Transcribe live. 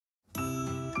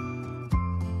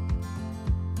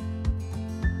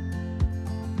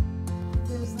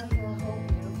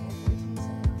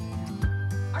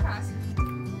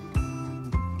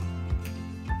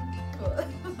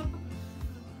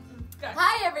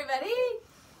everybody.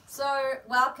 So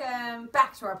welcome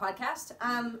back to our podcast.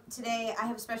 Today I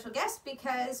have a special guest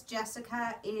because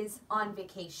Jessica is on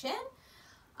vacation.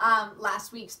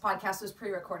 Last week's podcast was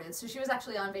pre-recorded, so she was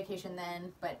actually on vacation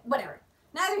then, but whatever.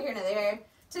 Neither here nor there.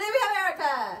 Today we have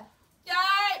Erica.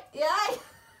 Yay! Yay!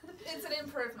 It's an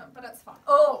improvement, but it's fine.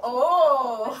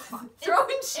 Oh! It's fine.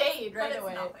 Throwing shade right but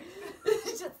away.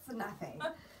 It's Just nothing.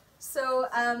 So,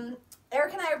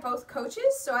 Eric and I are both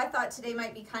coaches, so I thought today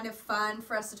might be kind of fun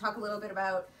for us to talk a little bit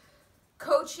about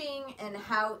coaching and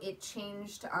how it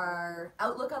changed our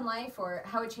outlook on life, or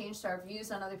how it changed our views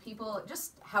on other people,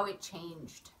 just how it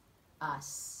changed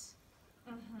us.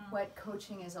 Mm-hmm. What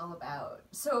coaching is all about.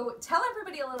 So tell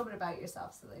everybody a little bit about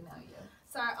yourself so they know you.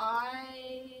 So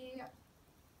I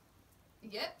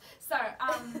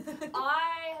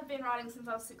have been writing since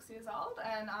I was 6 years old,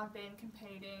 and I've been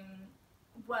competing,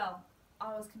 well,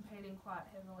 I was competing quite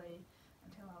heavily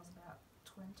until I was about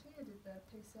 20. I did the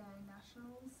PCA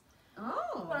Nationals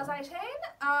when I was 18,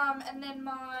 and then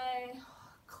my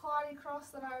Clyde Cross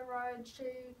that I rode,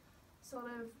 she sort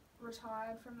of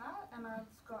retired from that, and I've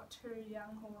got two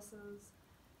young horses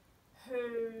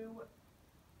who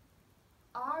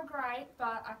are great,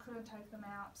 but I couldn't take them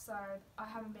out, so I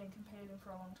haven't been competing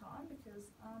for a long time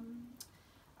because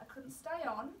I couldn't stay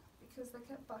on because they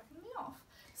kept bucking me off.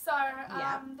 So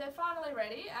they're finally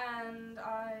ready, and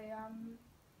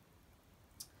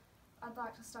I'd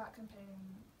like to start competing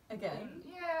again.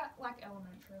 Like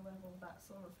elementary level, that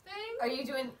sort of thing. Are you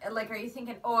doing, like, are you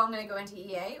thinking, oh, I'm going to go into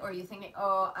EA, or are you thinking,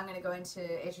 oh, I'm going to go into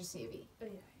HRCAV? Yeah.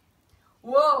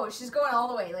 Whoa, she's going all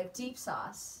the way, like deep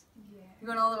sauce. Yeah. You're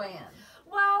going all the way in.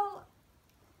 Well,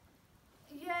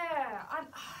 yeah,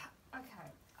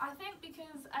 okay. I think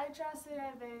because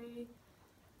HRCAV,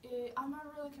 I'm a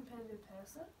really competitive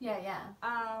person. Yeah.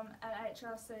 At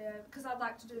HRCAV, because I'd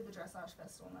like to do the dressage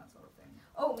festival and that sort of thing.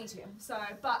 Oh, me too. So,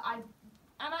 but I'm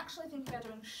actually thinking about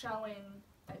doing showing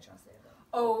HRCAV.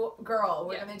 Oh, girl,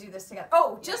 we're going to do this together.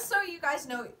 Oh, just so you guys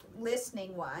know,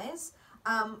 listening-wise,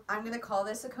 I'm going to call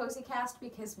this a cozy cast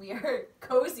because we are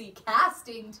cozy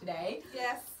casting today.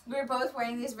 Yes. We're both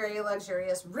wearing these very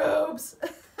luxurious robes.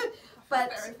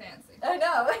 But very fancy. I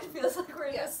know, it feels like we're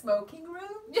in a smoking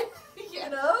room. Yeah. You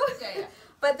know? Yeah.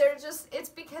 But they're just, it's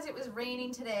because it was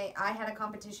raining today. I had a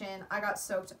competition. I got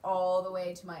soaked all the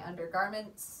way to my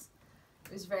undergarments.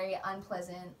 It was very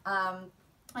unpleasant. I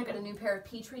got a new pair of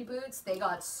Petrie boots. They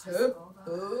got soaked.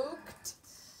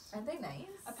 Aren't they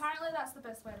nice? Apparently that's the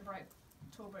best way to break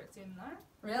tour boots in, though.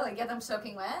 Really? Get them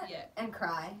soaking wet? Yeah. And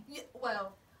cry? Yeah,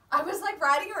 well. I was like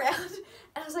riding around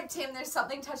and I was like, Tim, there's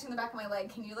something touching the back of my leg.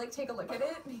 Can you like take a look at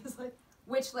it? And he's like,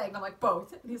 which leg? And I'm like,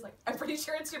 both. And he's like, I'm pretty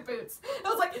sure it's your boots. And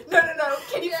I was like, no.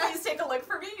 Can you please take a look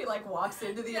for me? He like walks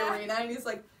into the arena and he's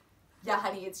like, yeah,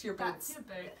 honey, it's your boots. That's your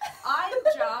boot.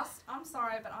 I'm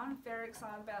sorry, but I'm very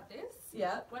excited about this.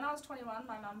 Yeah. When I was 21,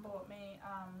 my mum bought me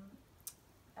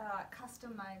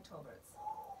custom-made tour boots.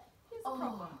 Here's the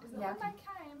problem, is that when they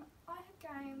came, I had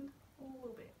gained a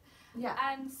little bit. Yeah.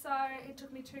 And so it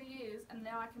took me 2 years, and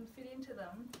now I can fit into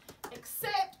them,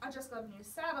 except I just got a new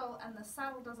saddle, and the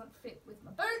saddle doesn't fit with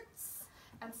my boots,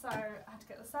 and so I had to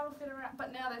get the saddle fit around,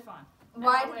 but now they're fine.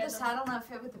 Why did the saddle not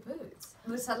fit with the boots?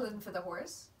 The saddle didn't fit the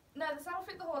horse? No, the saddle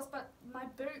fit the horse, but my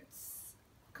boots,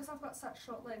 because I've got such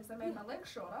short legs, they made my legs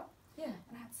shorter. Yeah.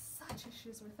 And I had such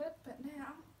issues with it, but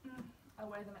now I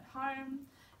wear them at home,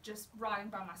 just riding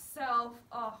by myself.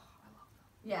 Oh, I love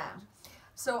them. Yeah.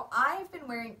 So I've been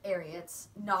wearing Ariats,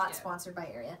 not sponsored by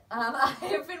Ariat.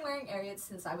 I've been wearing Ariats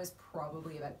since I was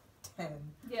probably about 10.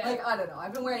 Yeah. Like, I don't know.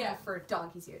 I've been wearing them for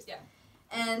donkey's years. Yeah.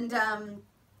 And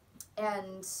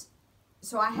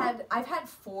so I've had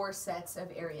 4 sets of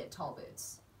Ariat tall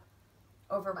boots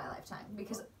over my lifetime,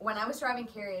 because when I was driving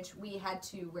carriage, we had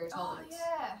to wear tall boots.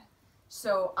 Oh, yeah.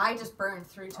 So I just burned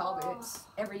through tall boots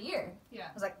every year. Yeah.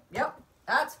 I was like, yep,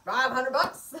 that's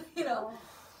 $500, you know.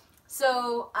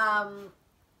 So,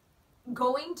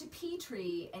 going to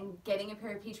Petrie and getting a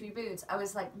pair of Petrie boots, I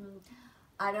was like,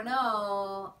 I don't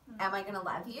know, am I going to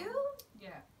love you?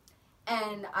 Yeah.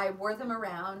 And I wore them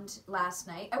around last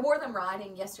night. I wore them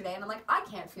riding yesterday, and I'm like, I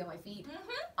can't feel my feet.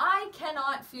 I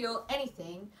cannot feel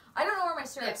anything. I don't know where my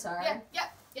stirrups are. Yeah.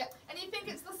 And you think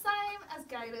it's the same as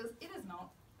gaiters. It is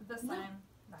not the same.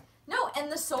 No,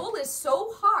 and the sole is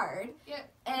so hard. Yeah.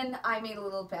 And I made a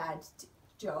little bad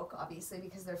joke, obviously,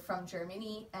 because they're from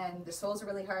Germany, and the soles are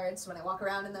really hard, so when I walk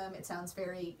around in them, it sounds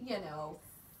very, you know,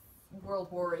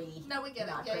 World War-y. No, we get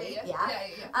not it. great.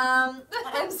 Yeah.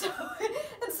 And so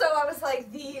I was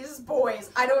like, these boys,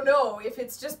 I don't know if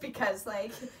it's just because,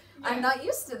 like, I'm not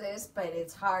used to this, but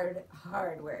it's hard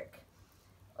work.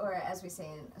 or as we say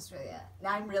in Australia, now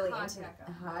I'm really Hard into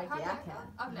yakka. hard Hard yakka. yakka.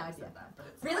 I've never Hard said yakka. that, but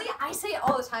it's Really, I say it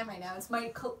all the time right now. It's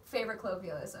my favorite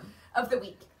colloquialism of the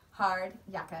week. Hard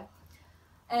yakka,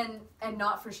 and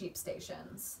not for sheep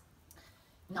stations.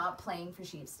 Not playing for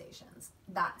sheep stations.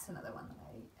 That's another one that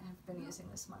I have been using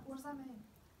this month. What does that mean?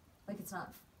 Like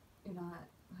you're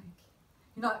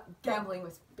not gambling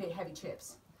with big heavy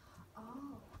chips. Oh.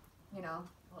 You know.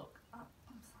 Look, I'm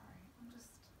sorry.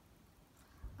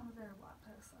 I'm a very white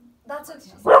person. That's It's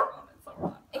okay. just wrong. It's all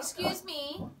right. Excuse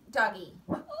me, doggy.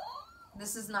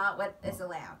 This is not what is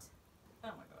allowed.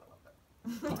 Oh my god,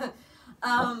 I love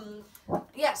it.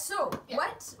 Yeah, so Yeah.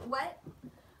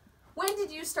 when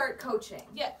did you start coaching?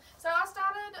 Yeah, so I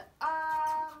started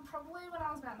probably when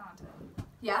I was about 19.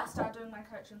 Yeah. I started doing my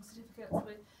coaching certificates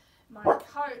with my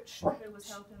coach who was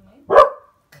helping me.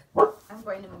 I'm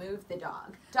going to move the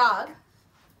dog. Dog,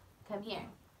 come here.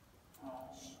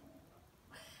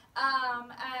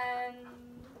 And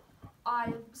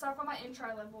I've got my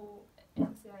intro level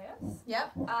NCAS,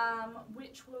 Yep.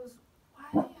 which was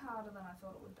way harder than I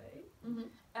thought it would be. Mhm.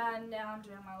 And now I'm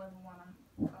doing my level 1.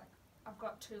 I've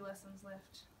got 2 lessons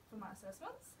left for my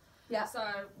assessments. Yeah.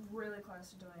 So really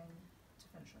close to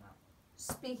finishing up.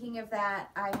 Speaking of that,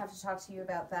 I have to talk to you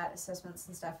about that assessments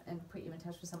and stuff, and put you in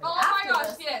touch with somebody. Oh my after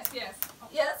gosh! this. Yes.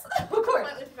 Yes, of course.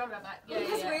 Completely forgot about that. Yeah,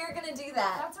 Because yeah. we're gonna do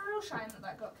that. That's a real shame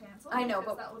that got cancelled. I know,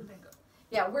 because but- that would have been good.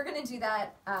 Yeah, we're gonna do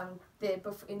that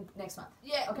in next month.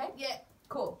 Yeah. Okay. Yeah.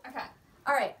 Cool. Okay.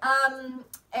 All right.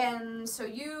 And so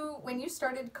when you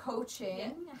started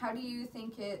coaching, how do you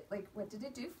think what did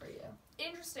it do for you?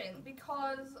 Interesting,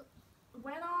 because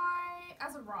when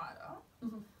as a rider,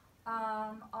 Mhm.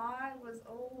 I was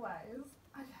always,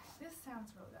 okay, this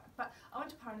sounds really bad, but I went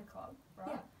to Pony Club, right?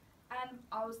 Yeah. And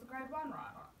I was the grade 1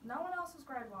 rider. No one else was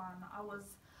grade 1. I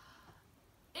was,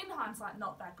 in hindsight,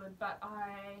 not that good, but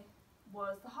I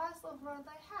was the highest level rider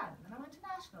they had. And then I went to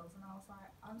nationals, and I was like,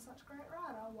 I'm such a great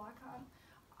rider, why can't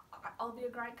I'll be a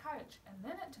great coach? And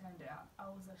then it turned out I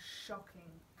was a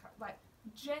shocking coach, like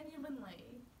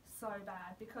genuinely so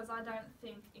bad, because I don't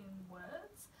think in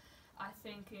words, I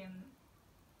think in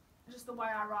just the way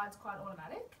I ride's quite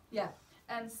automatic. Yeah.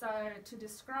 And so to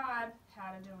describe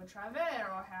how to do a travers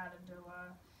or how to do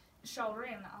a shoulder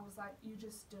in, I was like, you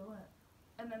just do it.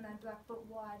 And then they'd be like, but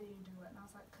why do you do it? And I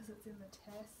was like, because it's in the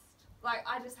test. Like,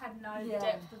 I just had no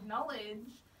depth of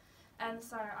knowledge. And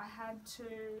so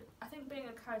I think being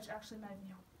a coach actually made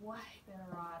me a way better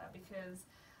rider, because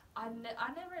I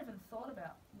never even thought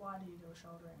about why do you do a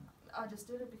shoulder in. I just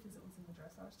did it because it was in the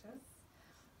dressage tests.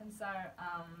 And so,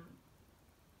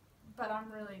 but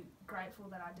I'm really grateful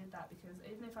that I did that, because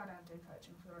even if I don't do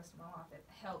coaching for the rest of my life, it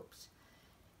helped.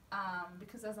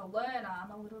 Because as a learner, I'm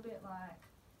a little bit like,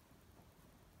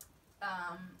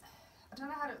 I don't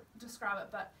know how to describe it,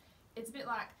 but it's a bit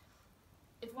like,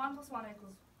 if 1 + 1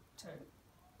 = 2,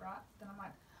 right? Then I'm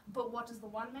like, but what does the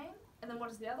 1 mean? And then what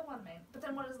does the other one mean? But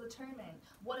then what does the 2 mean?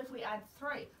 What if we add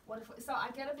 3? So I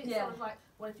get a bit sort of like,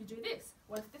 what if you do this?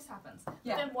 What if this happens?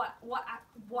 Yeah. But then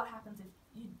what happens if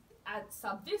you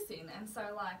sub this in? And so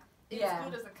like, it's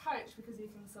good as a coach, because you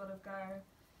can sort of go,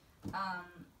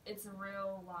 it's a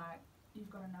real like, you've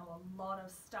got to know a lot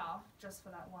of stuff just for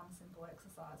that one simple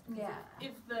exercise. Because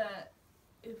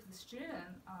if the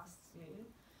student asks you,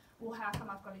 well, how come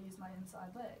I've got to use my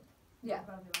inside leg? Yeah. You've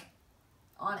got to be like,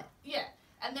 On it. yeah.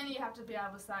 And then you have to be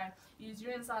able to say, use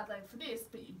your inside leg for this,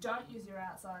 but you don't use your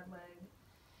outside leg.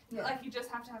 Yeah. Like, you just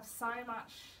have to have so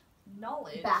much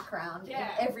knowledge. Background.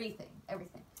 Yeah. Everything.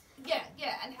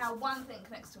 Yeah, and how one thing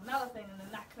connects to another thing, and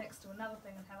then that connects to another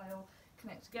thing, and how they all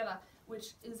connect together,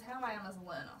 which is how I am as a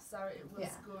learner. So it was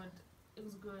good. It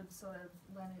was a good sort of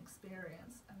learning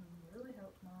experience, and really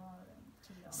helped my riding,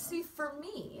 to be honest. See, for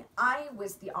me, I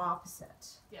was the opposite.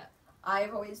 Yeah.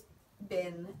 I've always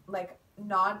been, like,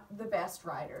 not the best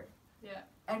rider. Yeah.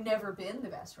 I've never been the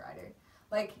best rider.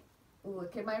 Like,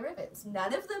 look at my ribbons.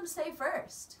 None of them say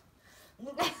first.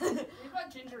 You've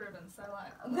got ginger ribbons, so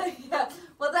like. Yeah.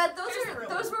 Well, Here's the real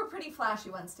those one. were pretty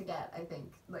flashy ones to get, I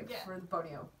think. Like, for the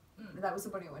Bonio. That was the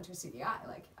Bonio Winter CDI.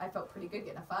 Like, I felt pretty good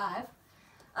getting a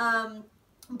 5.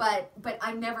 But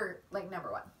I'm never, like,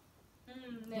 number 1.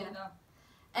 Neither. You know?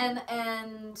 And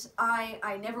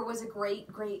I never was a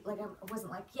great, like, I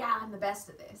wasn't like, yeah, I'm the best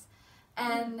at this.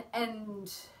 And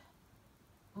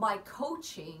my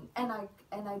coaching, and I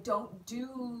don't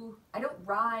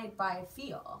ride by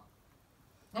feel.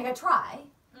 Like, I try,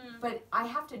 but I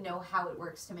have to know how it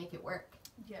works to make it work.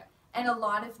 Yeah. And a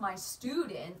lot of my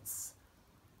students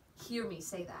hear me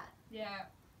say that. Yeah.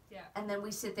 And then we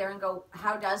sit there and go,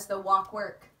 how does the walk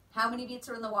work? How many beats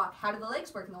are in the walk? How do the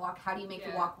legs work in the walk? How do you make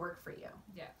the walk work for you?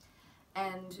 Yeah.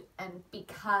 and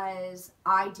because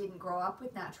I didn't grow up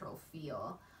with natural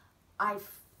feel, I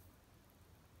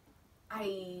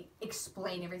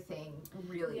explain everything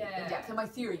really in depth, and my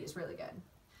theory is really good.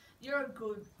 You're a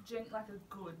good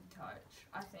coach,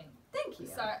 I think. Thank you.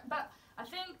 So, but I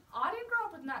think I didn't grow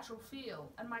up with natural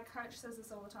feel, and my coach says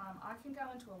this all the time. I can go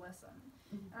into a lesson,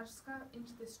 and I just go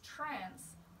into this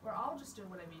trance where I'll just do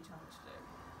whatever you tell me to do.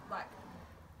 Like,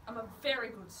 I'm a very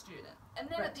good student. And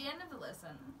then at the end of the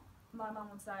lesson, my mum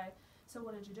would say, "So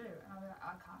what did you do?" And I'd be like,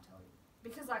 "I can't tell you,"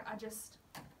 because I just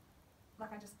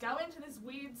go into this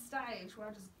weird stage where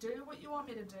I just do what you want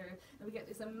me to do, and we get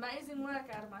this amazing work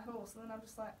out of my horse, and then I'm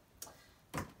just like,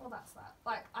 well, that's that.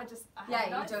 Like, I had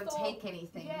no you don't thought, take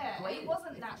anything. Yeah, it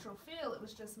wasn't natural feel. It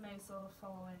was just me sort of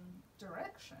following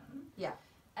direction. Yeah.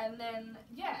 And then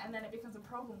it becomes a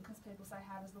problem because people say,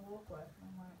 "How does the walk work?" And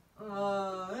I'm like,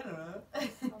 I don't know. I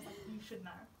was like, you should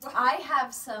know. I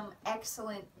have some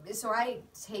excellent, so I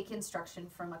take instruction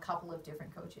from a couple of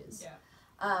different coaches. Yeah.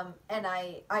 And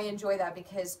I enjoy that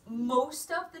because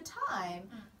most of the time,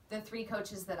 the 3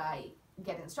 coaches that I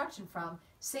get instruction from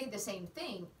say the same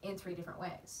thing in 3 different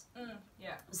ways.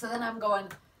 Yeah. So then I'm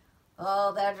going,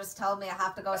 oh, they're just telling me I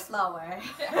have to go slower.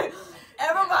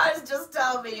 Everybody's just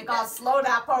telling me you gotta slow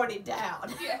that pony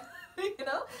down. Yeah. You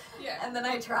know? Yeah. And then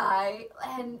I try,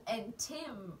 and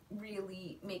Tim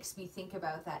really makes me think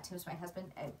about that. Tim's my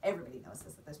husband, and everybody knows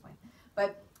this at this point.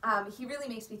 But he really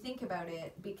makes me think about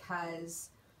it because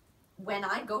when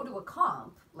I go to a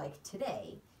comp, like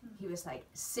today, he was like,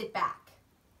 sit back.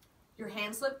 Your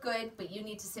hands look good, but you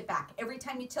need to sit back. Every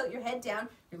time you tilt your head down,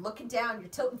 you're looking down, you're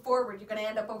tilting forward, you're going to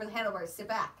end up over the handlebars. Sit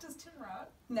back. Does Tim ride?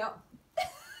 No.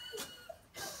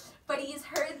 But he's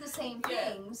heard the same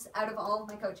things out of all of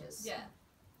my coaches. Yeah.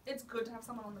 It's good to have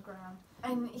someone on the ground.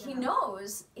 And he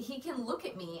knows, he can look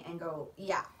at me and go,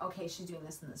 yeah, okay, she's doing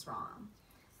this and this wrong.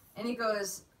 And he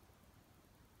goes,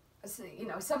 so, you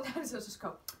know, sometimes he'll just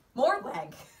go, more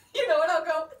leg. You know, and I'll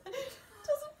go,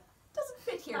 doesn't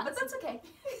fit here, but that's okay.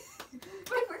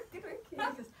 Good work. Yeah, he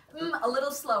goes, a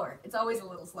little slower. It's always a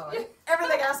little slower.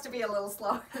 Everything has to be a little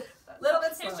slower. A little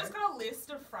bit slower. He's just got a list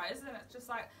of phrases and it's just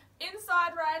like,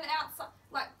 inside brain, outside,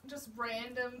 like just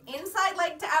random. Inside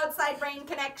leg to outside brain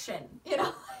connection, you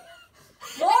know.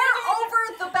 More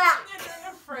over the back. You're doing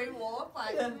a free walk,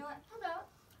 like, and you're like, how about?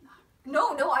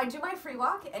 No, I do my free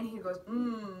walk, and he goes,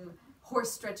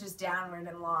 horse stretches downward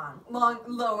and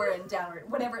lower and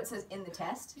downward, whatever it says in the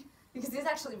test. Because he's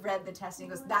actually read the test, and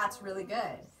he goes, that's really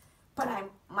good. But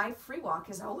my free walk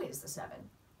is always the 7.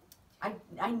 I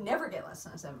never get less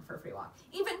than a 7 for a free walk.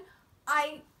 Even,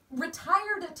 I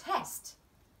retired a test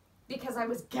because I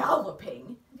was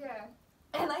galloping. Yeah.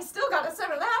 And I still got a 7.5 for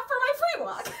my free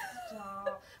walk. Free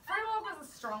walk was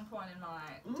a strong point in my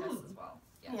test as well.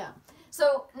 Yeah.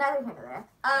 So, neither here nor there.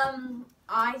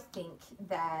 I think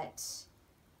that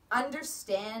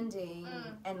understanding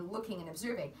and looking and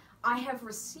observing, I have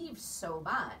received so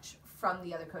much from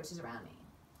the other coaches around me.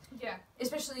 Yeah.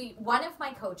 Especially one of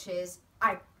my coaches,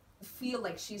 I feel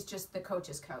like she's just the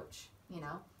coach's coach, you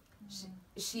know?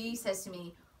 She says to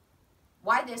me,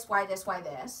 why this, why this, why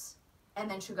this? And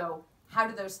then she'll go, how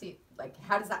do those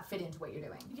how does that fit into what you're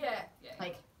doing? Yeah.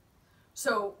 Like,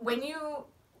 so when you,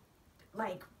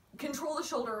 control the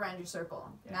shoulder around your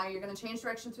circle. Yeah. Now you're going to change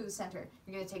direction through the center.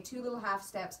 You're going to take 2 little half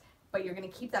steps, but you're going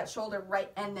to keep that shoulder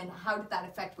right, and then how did that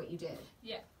affect what you did?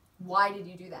 Yeah. Why did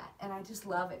you do that? And I just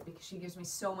love it because she gives me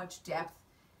so much depth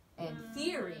and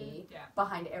theory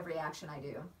behind every action I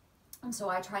do. And so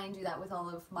I try and do that with all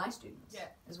of my students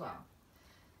as well.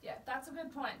 Yeah, that's a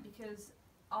good point because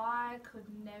I could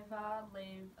never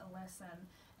leave a lesson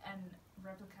and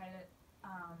replicate it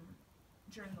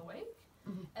during the week.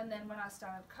 Mm-hmm. And then when I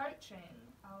started coaching,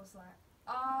 I was like,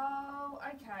 oh,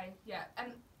 okay, yeah.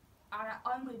 And I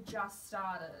only just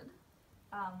started,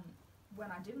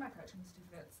 when I did my coaching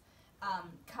certificates,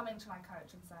 coming to my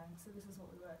coach and saying, so this is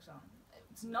what we worked on.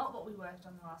 It's not what we worked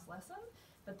on the last lesson,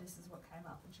 but this is what came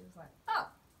up. And she was like, oh,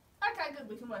 okay, good,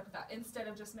 we can work with that. Instead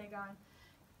of just me going,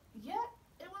 yeah,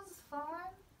 it was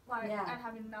fine, and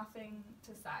having nothing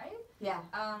to say. Yeah.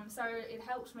 So it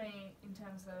helped me in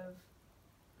terms of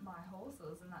my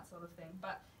horses and that sort of thing,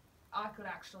 but I could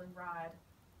actually ride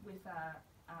with a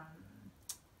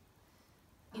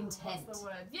intent. What's the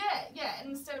word? Yeah.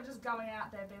 And instead of just going out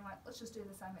there being like, let's just do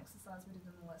the same exercise we did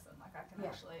in the lesson, I can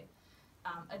actually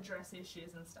address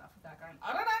issues and stuff without going,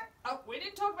 I don't know, oh, we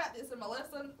didn't talk about this in my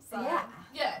lesson, so yeah.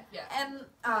 And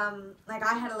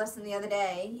I had a lesson the other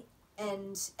day,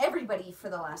 and everybody for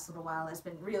the last little while has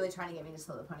been really trying to get me to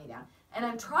slow the pony down, and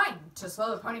I'm trying to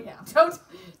slow the pony down.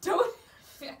 Don't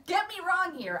Get me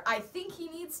wrong here. I think he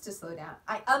needs to slow down.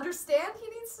 I understand he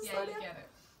needs to slow down. Yeah, you get it.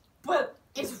 But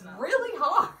it's really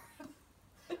hard.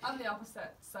 I'm the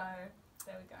opposite, so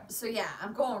there we go. So yeah,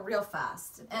 I'm going real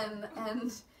fast. And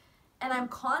I'm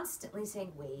constantly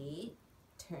saying, wait,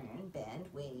 turn, bend,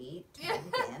 wait, turn,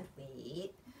 bend,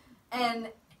 wait. And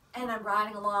I'm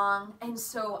riding along. And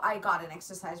so I got an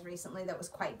exercise recently that was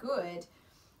quite good,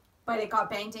 but it got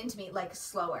banged into me like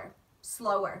slower.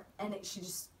 And she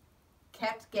just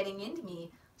kept getting into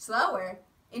me slower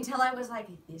until I was like,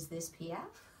 is this PF?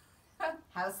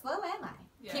 How slow am I?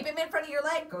 Yeah. Keep him in front of your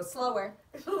leg, go slower.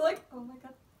 I'm like, oh my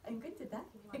God, I'm good at that.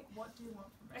 Like, what do you want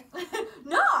from me?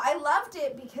 No, I loved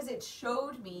it because it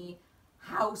showed me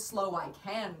how slow I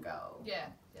can go. Yeah.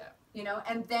 You know,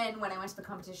 and then when I went to the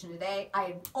competition today, I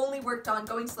had only worked on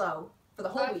going slow for the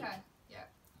whole week. Yeah.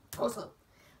 Go slow.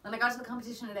 Then I got to the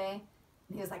competition today,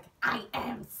 and he was like, I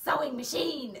am sewing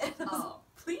machine. And I was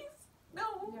like, please, no.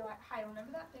 You're like, hey,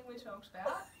 remember that thing we talked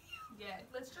about? Yeah,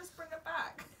 let's just bring it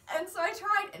back. And so I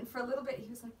tried, and for a little bit, he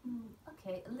was like,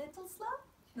 okay, a little slow.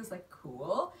 He was like,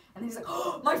 cool. And then he's like,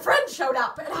 oh, my friend showed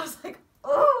up. And I was like,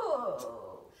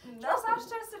 oh, no. Dress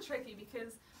tests are tricky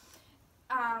because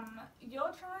you're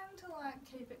trying to, like,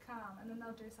 keep it calm, and then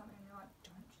they'll do something, and you're like,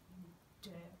 don't you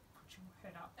dare put your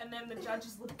head up. And then the judge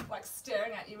is, like,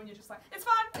 staring at you, and you're just like, it's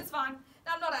fine.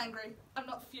 No, I'm not angry. I'm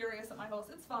not furious at my horse.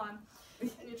 It's fine. And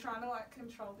you're trying to, like,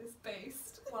 control this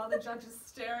beast while the judge is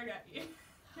staring at you.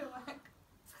 You're like...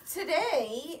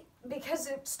 Today, because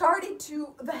it started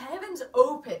to, the heavens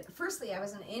open. Firstly, I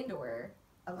was an indoor,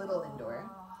 a little indoor,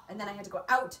 and then I had to go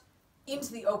out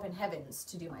into the open heavens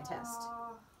to do my test.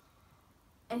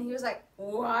 And he was like,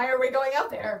 why are we going out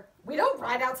there? We don't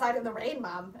ride outside in the rain,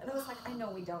 Mom. And I was like, I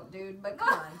know we don't, dude, but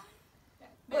come on.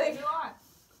 Maybe you are.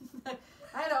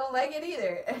 I don't like it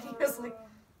either. And he was like,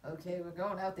 okay, we're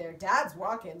going out there. Dad's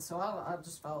walking, so I'll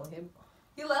just follow him.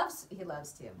 He loves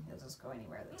Tim. He'll just go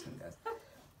anywhere that Tim goes.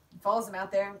 Follows him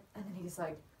out there, and then he's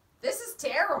like, this is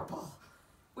terrible.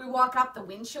 We walk up, the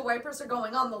windshield wipers are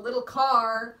going on the little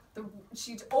car.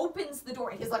 She opens the door,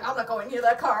 and he's like, I'm not going near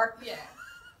that car. Yeah.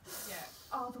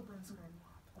 Oh, the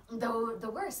windscreen. The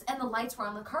worst. And the lights were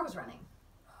on, the car was running.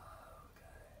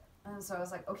 And so I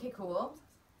was like, okay, cool.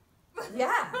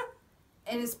 Yeah.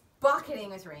 And it's bucketing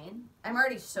with rain. I'm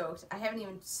already soaked. I haven't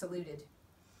even saluted.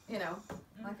 You know,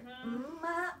 like,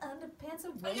 my underpants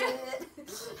are wet.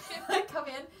 I come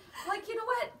in, like, you know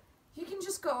what? You can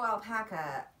just go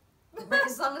alpaca, but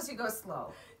as long as you go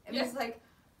slow. And he's like,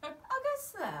 I'll go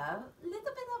slow, little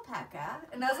bit alpaca.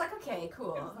 And I was like, okay,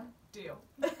 cool. Deal.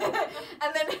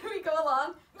 And then we go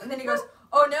along, and then he goes,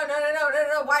 oh,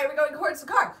 no, why are we going towards the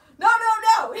car? No.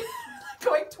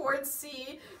 Going towards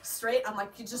C, straight. I'm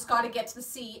like, you just got to get to the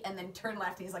C, and then turn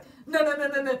left. And he's like, no,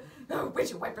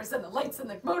 windshield wipers and the lights and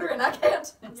the motor, and I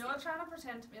can't. And you're trying to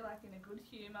pretend to be, like, in a good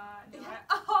humour, and you're like,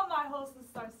 oh, my horse is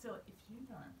so still. If you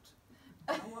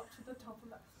don't go up to the top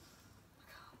of that.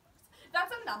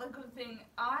 That's another good thing.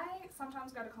 I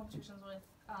sometimes go to competitions with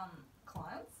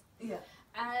clients. Yeah.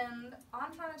 And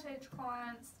I'm trying to teach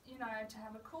clients, you know, to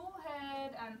have a cool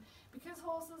head, and because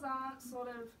horses aren't sort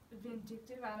of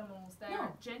vindictive animals, they're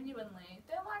genuinely,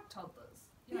 they're like toddlers.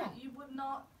 You know, you would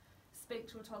not speak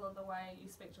to a toddler the way you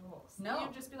speak to a horse. No.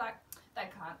 You'd just be like, they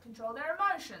can't control their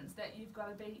emotions, that you've got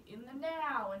to be in the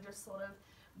now and just sort of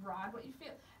ride what you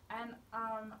feel. And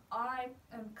I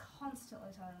am constantly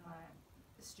telling my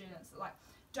students, like,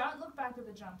 don't look back at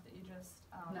the jump that you just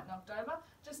knocked over.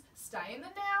 Just stay in the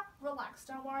now, relax,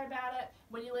 don't worry about it.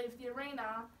 When you leave the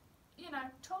arena, you know,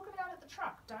 talk about it at the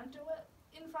truck. Don't do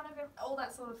it in front of it, all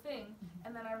that sort of thing.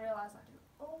 And then I realised I do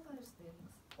all those things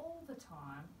all the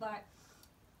time. Like,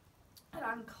 and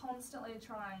I'm constantly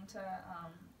trying to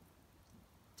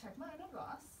take my own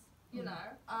advice, you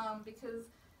know, because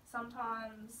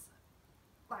sometimes,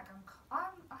 like, I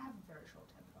have a very short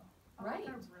temper. I really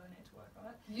need to work on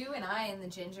it. You and I and the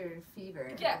ginger fever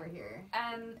over here.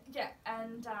 And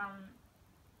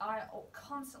I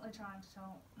constantly trying to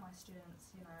tell my students,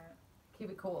 you know, keep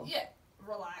it cool. Yeah,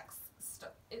 relax.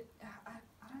 I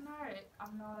don't know.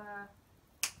 I'm not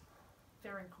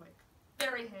very quick,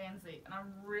 very handsy, and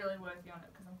I'm really working on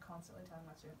it because I'm constantly telling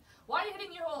my students, why are you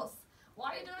hitting your horse?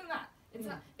 Why are you doing that?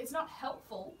 It's not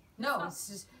helpful. No, it's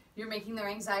just. You're making their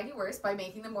anxiety worse by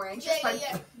making them more anxious.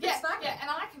 Yeah, and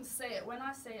I can see it. When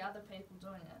I see other people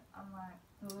doing it, I'm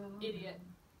like, idiot.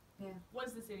 Yeah. What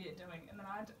is this idiot doing? And then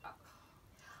I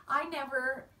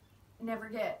never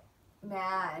get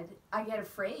mad. I get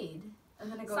afraid.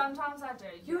 And then I go, sometimes I do.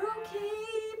 You're okay,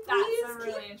 please That's a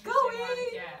really keep interesting going. one.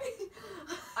 Yeah.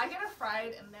 I get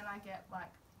afraid and then I get,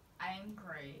 like,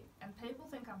 angry. And people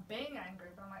think I'm being angry,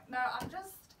 but I'm like, no, I'm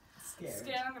just scared.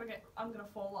 Scared I'm gonna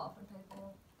fall off and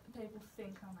people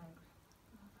think I'm angry.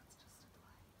 Oh, that's just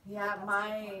a play.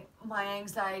 Yeah, my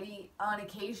anxiety on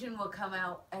occasion will come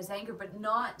out as anger, but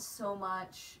not so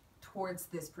much towards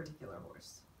this particular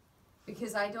horse.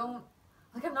 Because I'm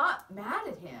not mad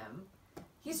at him.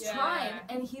 He's trying,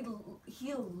 and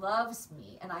he loves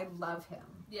me, and I love him.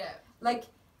 Yeah. Like,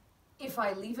 if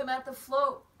I leave him at the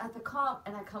float, at the comp,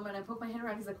 and I come and I put my hand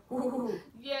around, he's like, ooh.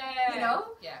 Yeah. You know?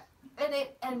 Yeah.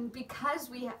 And because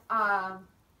we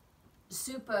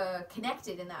super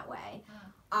connected in that way,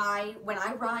 when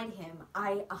I ride him,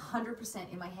 I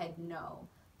 100% in my head know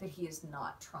that he is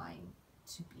not trying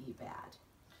to be bad.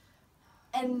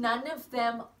 And none of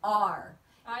them are.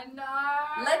 I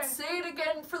know. Let's say it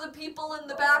again for the people in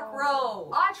the back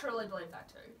row. I truly believe that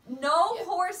too. No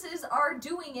horses are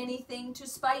doing anything to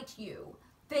spite you.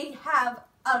 They have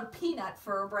a peanut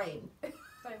for a brain. They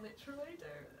literally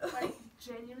do. Like,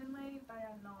 genuinely, they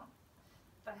are not.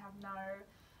 They have no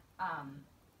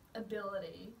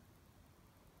ability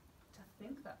to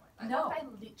think that way. No.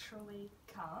 They literally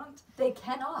can't. They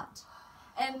cannot.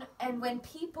 And when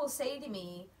people say to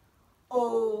me,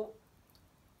 oh,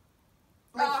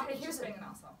 he's just being an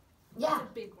asshole. Yeah. That's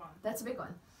a big one. That's a big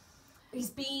one. He's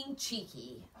being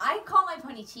cheeky. I call my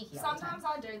pony cheeky all the time. Sometimes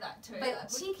I do that too. But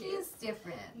cheeky is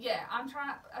different. Yeah, I'm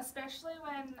trying, especially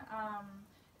when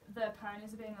the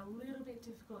ponies are being a little bit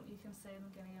difficult, you can see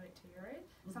them getting a bit teary.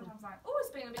 Sometimes I'm like, oh,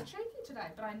 it's being a bit cheeky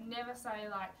today, but I never say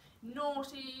like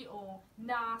naughty or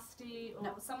nasty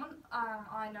or someone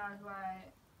I know who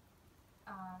I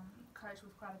coach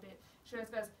with quite a bit. She always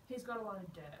goes, he's got a lot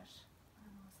of dirt.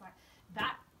 And I was like,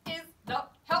 that is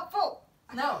not helpful.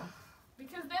 No.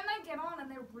 Because then they get on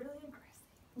and they're really aggressive.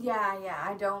 Yeah,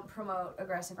 I don't promote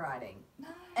aggressive riding. No.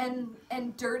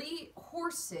 And dirty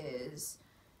horses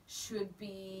should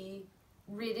be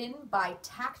ridden by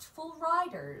tactful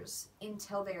riders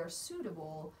until they are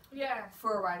suitable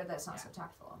for a rider that's not so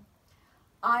tactful.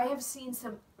 I have seen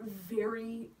some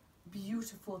very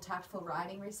beautiful tactful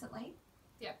riding recently.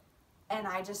 Yeah. And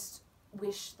I just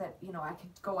wish that, I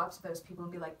could go up to those people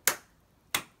and be like,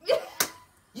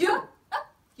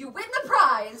 you win the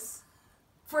prize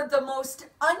for the most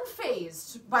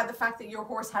unfazed by the fact that your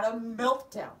horse had a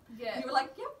meltdown. Yeah. You were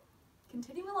like, yep,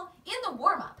 continue along. In the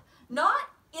warm-up, not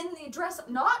in the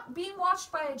dress-up, not being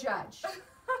watched by a judge.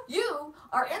 You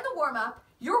are in the warm-up,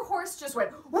 your horse just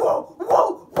went, whoa,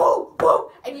 whoa, whoa,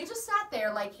 whoa, and you just sat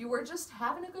there like you were just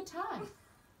having a good time.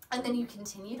 And then you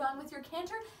continued on with your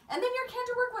canter, and then your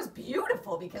canter work was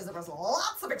beautiful because there was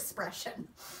lots of expression.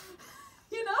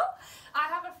 I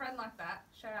have a friend like that,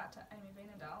 shout out to Amy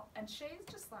Vienendal, and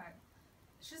she's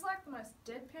like the most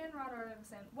deadpan rider I've ever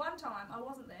seen. One time, I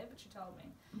wasn't there, but she told me,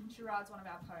 she rides one of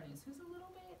our ponies who's a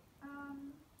little bit,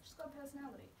 she's got a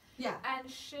personality. Yeah.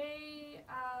 And she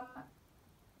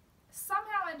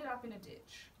somehow ended up in a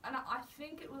ditch. And I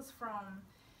think it was from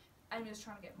Amy was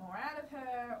trying to get more out of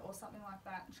her or something like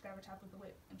that, and she gave her a tap with the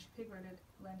whip, and she pig-rooted,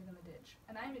 landed in the ditch.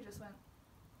 And Amy just went,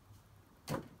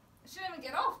 she didn't even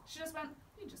get off. She just went,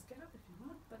 you just get up if you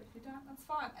want, but if you don't, that's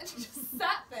fine. And she just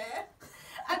sat there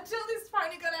until this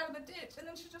pony got out of the ditch. And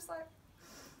then she just like,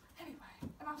 anyway.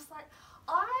 And I was like,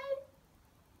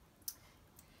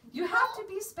 You have to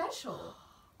be special.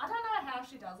 I don't know how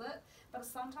she does it, but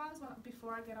sometimes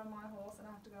before I get on my horse and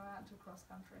I have to go out into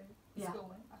cross-country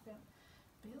schooling, I think,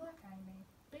 be like Amy.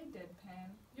 Be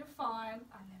deadpan. You're fine.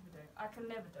 I never do. I can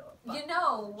never do it. You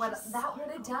know what? That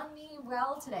would have done me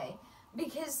well today.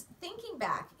 Because thinking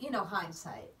back,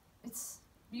 hindsight, it's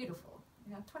beautiful,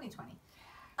 2020.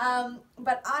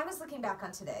 But I was looking back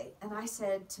on today, and I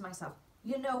said to myself,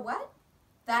 you know what?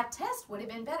 That test would have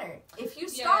been better if you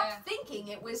stopped thinking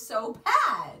it was so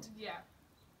bad. Yeah.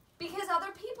 Because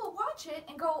other people watch it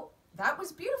and go, that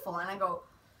was beautiful. And I go,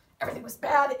 everything was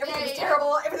bad, everything was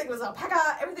terrible, everything was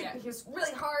alpaca, everything he was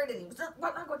really hard, and he was not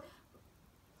good.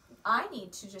 I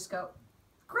need to just go,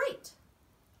 great,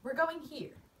 we're going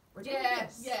here. We're doing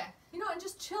this. Yeah. And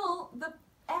just chill the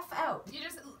F out. You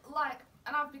just,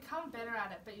 and I've become better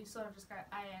at it, but you sort of just go,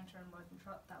 A, enter, and working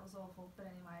trot. That was awful. But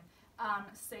anyway,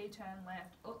 C, turn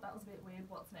left. Oh, that was a bit weird.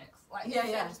 What's next?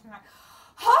 Just being like,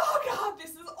 oh, God,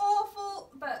 this is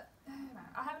awful. But,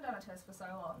 I haven't done a test for so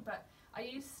long, but I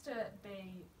used to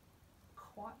be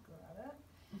quite good at it,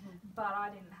 but I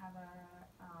didn't have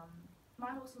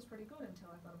my horse was pretty good until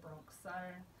I got a bronc. So,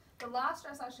 the last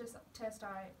dressage test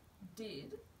I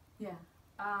did,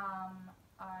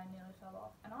 I nearly fell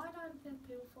off. And I don't think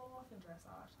people fall off in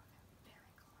dressage.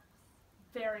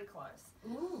 Very close.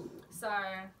 Ooh. So,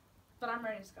 but I'm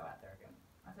ready to go out there again,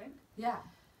 I think. Yeah.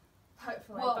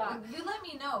 hopefully. Well, but you let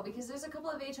me know, because there's a couple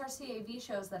of HRCAV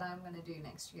shows that I'm going to do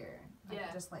next year. I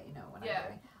can just let you know what I'm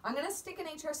doing. I'm going to stick in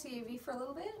HRCAV for a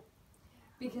little bit,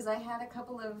 because I had a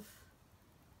couple of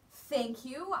thank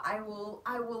you. I will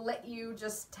let you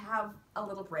just have a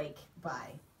little break.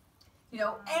 Bye. You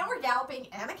know, and we're galloping,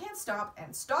 and I can't stop,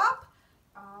 and stop,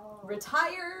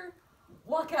 retire,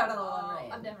 walk out on the long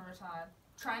range. I've never retired.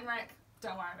 Train wreck,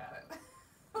 don't worry about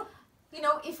it. You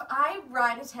know, if I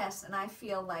ride a test and I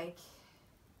feel like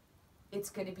it's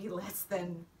going to be less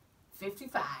than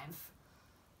 55,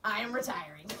 I am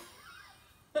retiring.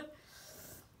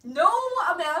 No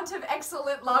amount of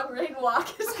excellent long-range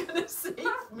walk is going to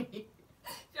save me.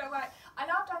 You're like, I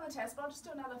know I've done the test, but I'll just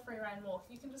do another free range walk.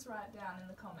 You can just write it down in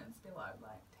the comments below,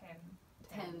 like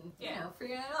 10. You know,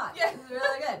 figuring it out. Yeah. It's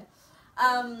really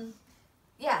good.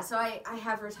 Yeah, so I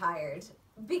have retired,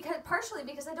 partially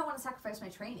because I don't want to sacrifice my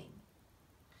training.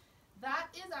 That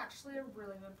is actually a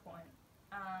really good point,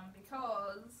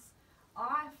 because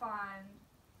I find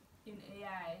in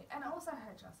EA, and also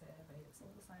HRCAV, it's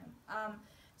all the same.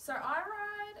 So I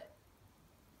ride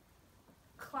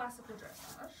classical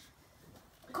dressage.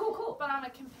 Cool. But I'm a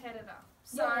competitor,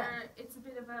 so it's a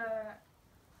bit of a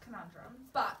conundrum.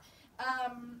 But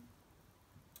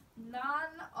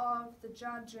none of the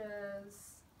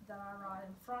judges that I ride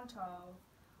in front of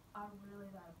are really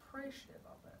that appreciative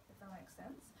of it, if that makes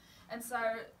sense. And so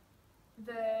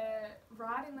the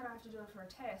riding that I have to do for a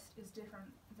test is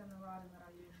different than the riding that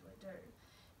I usually do,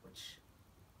 which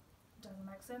doesn't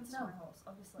make sense to my horse,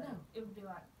 obviously. No. It would be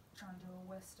like trying to do a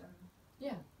Western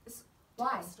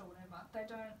Why? test or whatever. They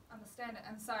don't understand it.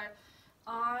 And so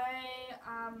I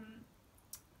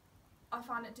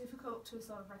find it difficult to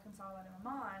sort of reconcile that in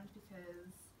my mind,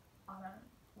 because I don't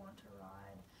want to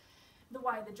ride the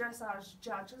way the dressage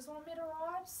judges want me to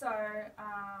ride. So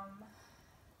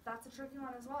that's a tricky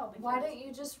one as well. Why don't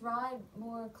you just ride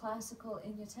more classical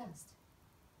in your test?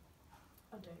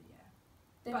 I do,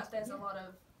 yeah. But there's a lot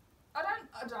of... I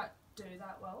don't do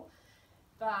that well,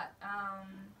 but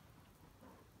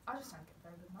I just don't get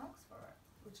very good marks for it,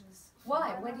 which is...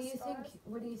 Why? What do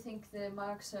you think the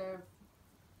marks are...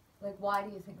 Like, why do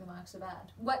you think the marks are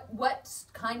bad? What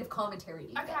kind of commentary do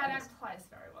you get? Okay, I don't place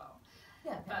very well.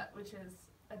 Yeah, okay. But, which is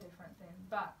a different thing.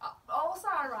 But also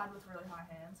I ride with really high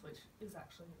hands, which is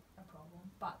actually a problem.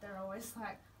 But they're always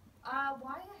like, why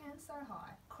are your hands so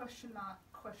high? Question mark,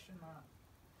 question mark,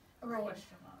 right.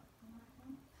 question mark.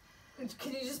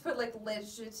 Can you just put like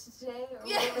légèreté or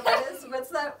whatever that is? What's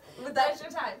that?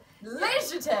 Légèreté.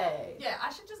 Légèreté. Yeah,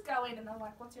 I should just go in and they're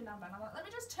like, what's your number? And I'm like, let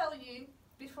me just tell you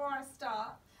before I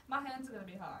start, my hands are going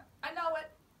to be high. I know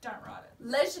it. Don't ride it.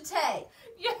 Légèreté.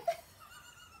 Yeah.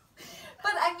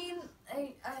 But I mean,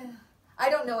 I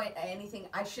don't know anything.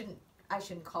 I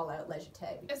shouldn't call out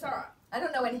légèreté. It's alright. I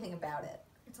don't know anything about it.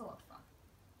 It's a lot of fun.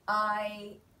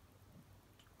 I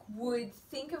would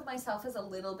think of myself as a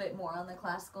little bit more on the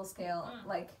classical scale.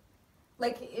 Like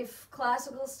if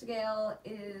classical scale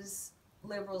is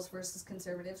liberals versus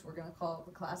conservatives, we're going to call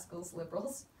the classicals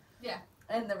liberals. Yeah.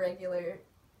 And the regular,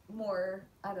 more,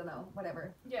 I don't know,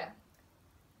 whatever. Yeah.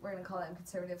 We're going to call them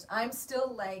conservatives. I'm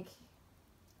still like,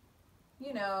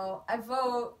 you know, I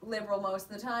vote liberal most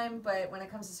of the time, but when it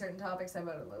comes to certain topics, I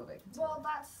vote a little bit conservative.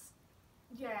 Well,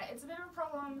 it's a bit of a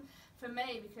problem for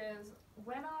me, because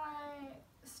when I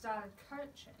started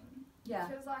coaching,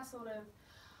 because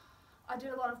I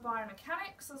do a lot of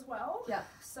biomechanics as well. Yeah.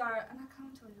 So, and I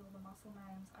can't tell you all the muscle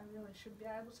names. I really should be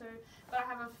able to, but I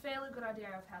have a fairly good idea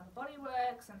of how the body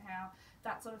works and how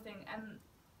that sort of thing, and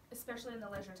especially in the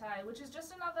légèreté, which is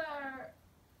just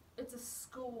it's a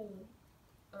school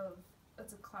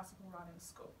it's a classical riding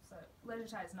school. So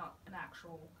légèreté is not an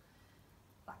actual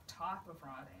type of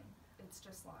riding. It's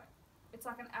just it's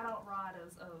like an adult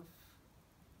riders of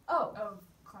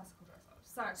classical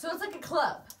dressage. So it's like a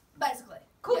club, basically.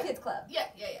 Cool Kids Club. Yeah.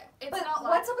 It's but not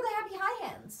what's up with the happy high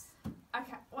hands?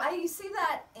 Okay. I see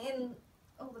that in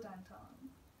all the damn time.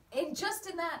 In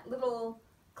that little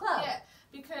club. Yeah,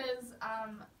 because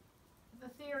the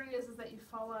theory is that you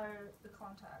follow the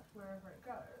contact wherever it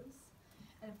goes,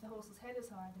 and if the horse's head is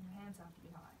high, then your hands have to be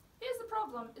high. Here's the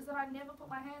problem: is that I never put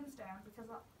my hands down because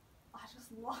I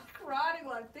just like riding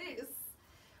like this,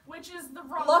 which is the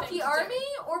wrong Lucky thing to Army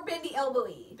do. or bendy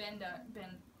elbowy? Bend.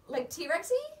 Like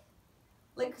T-Rexy?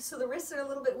 Like, so the wrists are a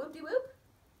little bit whoop-de-whoop?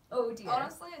 Oh dear.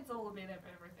 Honestly, it's all a bit of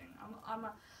everything. I'm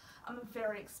a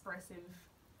very expressive,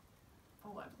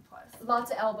 all over the place.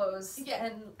 Lots of elbows. Yeah.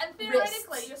 And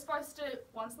theoretically, wrists. You're supposed to,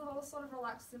 once the horse sort of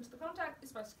relaxes into the contact, you're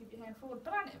supposed to keep your hand forward,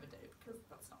 but I never do, because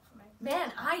that's not for me.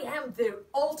 Man, I am the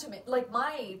ultimate, like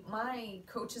my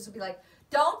coaches would be like,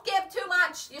 don't give too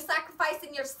much. You're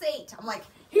sacrificing your seat. I'm like,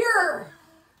 here,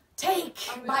 take,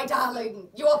 my darling.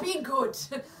 You are being good.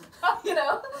 You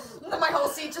know? And then my whole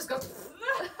seat just goes,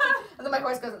 and then my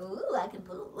horse goes, ooh, I can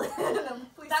pull.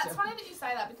 That's funny that you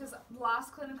say that, because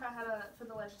last clinic I had for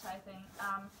the leisure taping,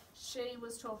 she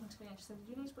was talking to me and she said,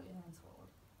 you need to put your hands forward.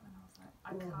 And I was like, I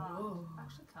can't. I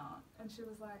actually can't. And she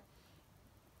was like,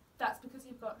 that's because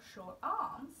you've got short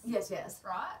arms. Yes.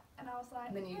 Right? And I was like,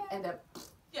 And then you end up...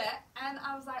 Yeah, and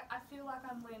I was like, I feel like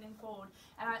I'm leaning forward,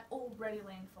 and I already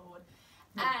leaned forward.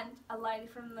 And a lady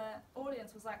from the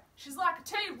audience was like, she's like a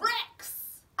T-Rex,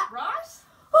 right?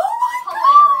 Oh my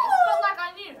Hilarious. God! But like,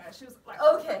 I knew her. She was like,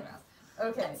 Okay.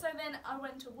 Okay. And so then I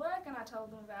went to work and I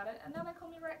told them about it, and now they call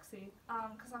me Rexy,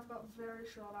 because I've got very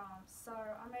short arms. So,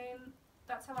 I mean,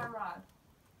 that's how I ride.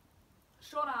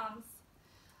 Short arms.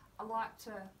 I like to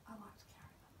carry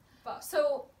them. But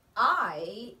so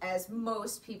I, as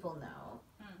most people know,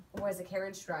 was a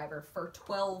carriage driver for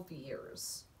 12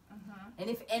 years. And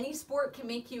if any sport can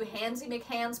make you handsy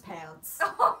McHands pants,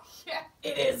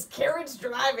 it is carriage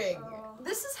driving.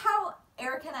 This is how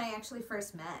Erica and I actually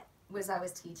first met, was I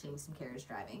was teaching some carriage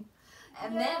driving.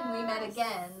 And then we met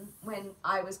again when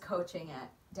I was coaching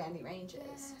at Dandy Ranges.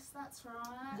 Yes, that's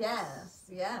right.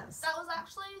 Yes. That was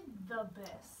actually the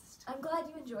best. I'm glad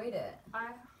you enjoyed it.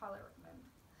 I highly recommend.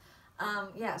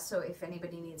 So if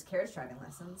anybody needs carriage driving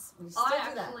lessons, we still I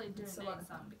do that. actually do need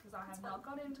some, because I have not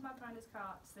got into my pony's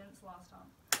cart since last time.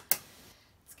 It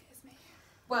scares me.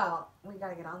 Well, we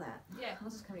gotta get on that. Yeah. I'll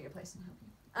just come to your place and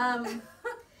help you.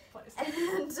 Please.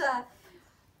 And,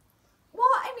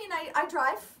 well, I mean, I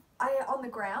drive on the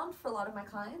ground for a lot of my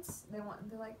clients. They're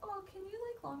like, oh, can you,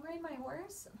 like, long ride my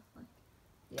horse? And I'm like,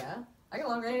 yeah, I can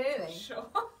long ride anything. Sure.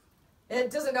 It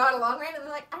doesn't know how to long ride, and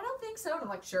they're like, I don't think so. And I'm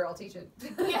like, sure, I'll teach it.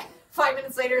 Yeah. 5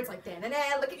 minutes later, it's like,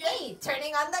 da-na-na, look at me,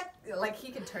 turning on the, like,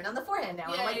 he can turn on the forehand now.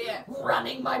 Yeah, I'm like, yeah.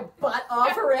 running my butt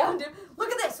off around him.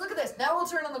 Look at this. Now we'll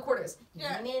turn on the quarters.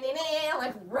 Yeah.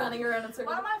 Like, running around in circles.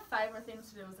 One of my favourite things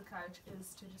to do as a coach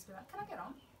is to just be like, can I get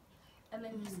on? And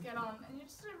then you just get on, and you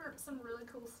just do some really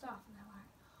cool stuff, and they're like,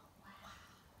 wow.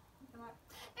 They're like,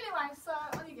 anyway, so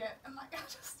what do you get? And like, I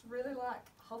just really like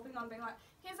hopping on, being like,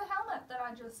 here's a helmet that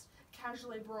I just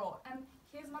casually brought, and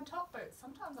here's my top boots.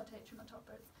 Sometimes I teach you my top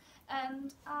boots,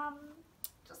 and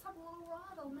just have a little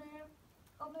ride on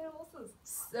their horses.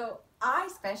 So I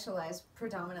specialize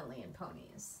predominantly in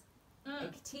ponies. I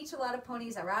teach a lot of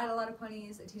ponies. I ride a lot of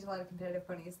ponies. I teach a lot of competitive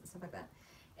ponies and stuff like that.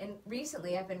 And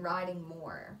recently, I've been riding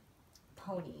more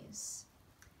ponies.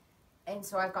 And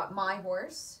so I've got my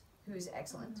horse, who's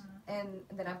excellent, and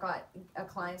then I've got a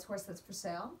client's horse that's for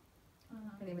sale.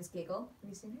 Her name is Giggle. Have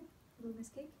you seen her? Little Miss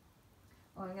Gig?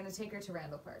 Oh, I'm going to take her to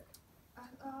Randall Park.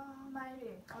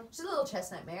 Maybe. She's a little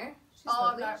chestnut mare. She's Oh,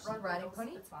 lovely. no, She's a riding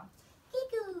pony. It's fine.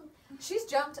 Giggle. She's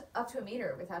jumped up to a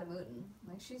meter without a mootin.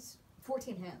 Like, she's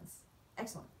 14 hands.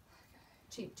 Excellent.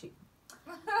 Cheap.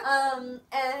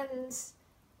 And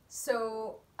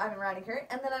so I've been riding her,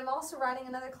 and then I'm also riding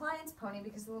another client's pony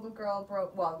because the little girl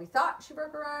we thought she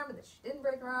broke her arm, but then she didn't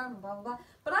break her arm, and blah, blah, blah.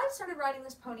 But I started riding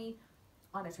this pony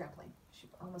on a trampoline. She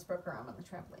almost broke her arm on the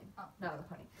trampoline, not on the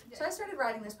pony. Yeah. So I started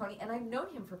riding this pony, and I've known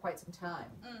him for quite some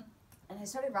time. And I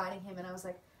started riding him, and I was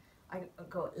like, I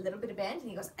go a little bit of bend, and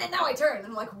he goes, and now I turn. And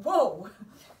I'm like, whoa.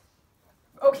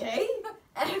 Okay.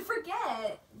 And I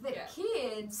forget that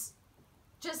kids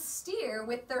just steer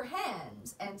with their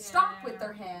hands and stop with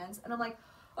their hands. And I'm like,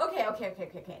 okay.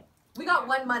 We got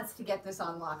 1 month to get this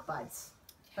on lock, buds.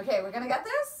 Okay, we're going to get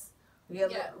this.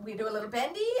 We do a little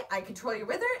bendy. I control your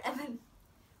wither. And then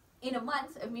in a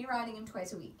month of me riding him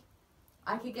twice a week,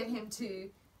 I could get him to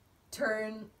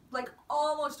turn like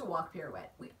almost a walk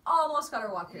pirouette. We almost got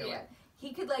our walk pirouette. Yeah.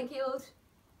 He could like,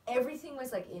 everything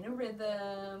was like in a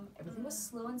rhythm. Everything was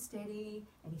slow and steady.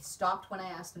 And he stopped when I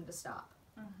asked him to stop.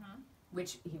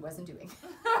 Which he wasn't doing.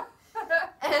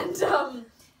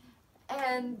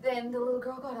 And then the little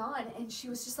girl got on, and she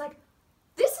was just like,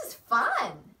 this is fun.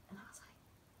 And I was like,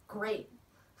 great.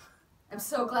 I'm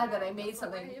so glad that I made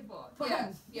something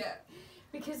fun. Yeah.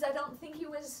 Because I don't think it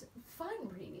was fun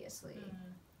previously.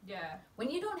 Yeah. When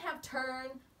you don't have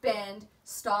turn, bend,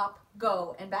 stop,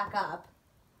 go, and back up,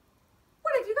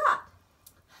 what have you got?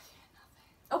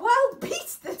 A wild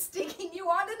beast that's taking you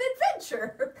on an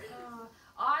adventure.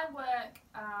 I work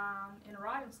in a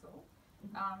riding school.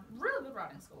 Really good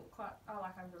riding school.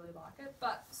 I really like it.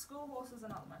 But school horses are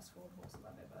not the most skilled horses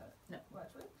I've ever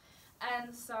worked with.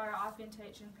 And so I've been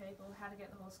teaching people how to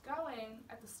get the horse going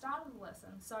at the start of the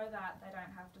lesson so that they don't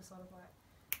have to sort of like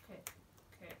kick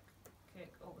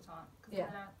all the time. Because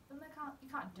you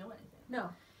can't do anything. No.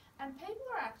 And people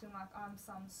are acting like I'm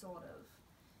some sort of,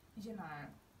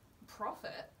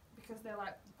 profit because they're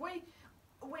like,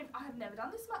 I have never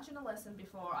done this much in a lesson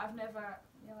before.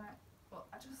 You're like, well,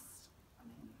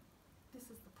 this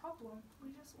is the problem. We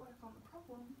just work on the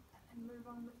problem and move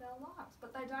on with our lives.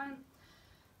 But they don't,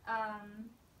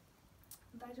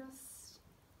 they just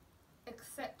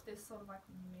accept this sort of like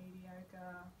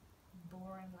mediocre,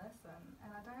 boring lesson,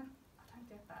 and I don't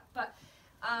get that. But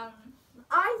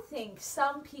I think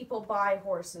some people buy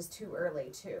horses too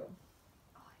early too.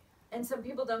 Oh, yeah. And some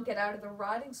people don't get out of the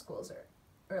riding schools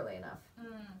early enough.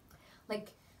 Like,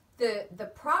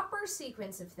 the proper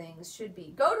sequence of things should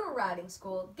be go to a riding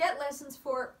school, get lessons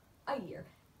for a year.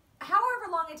 However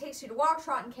long it takes you to walk,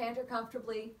 trot, and canter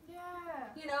comfortably. Yeah.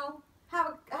 You know,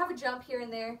 have a jump here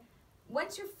and there.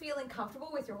 Once you're feeling comfortable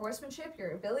with your horsemanship,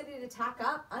 your ability to tack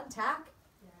up, untack,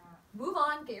 move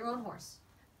on, get your own horse.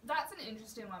 That's an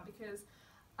interesting one because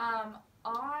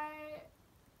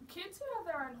kids who have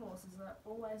their own horses are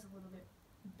always a little bit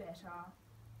better.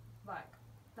 Like,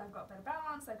 they've got better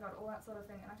balance, they've got all that sort of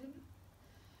thing, and I didn't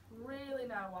really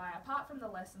know why, apart from the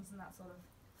lessons and that sort of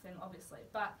thing, obviously.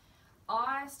 But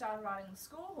I started riding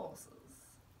school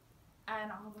horses,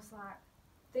 and I was like,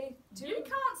 you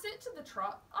can't sit to the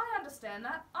trot. I understand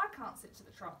that. I can't sit to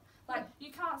the trot. Like,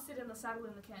 you can't sit in the saddle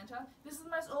in the canter. This is the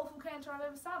most awful canter I've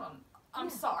ever sat on. I'm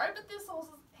sorry, but this horse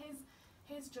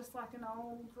he's just like an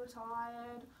old,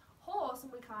 retired horse,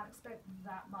 and we can't expect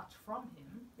that much from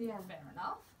him. Yeah. Fair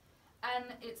enough. And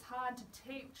it's hard to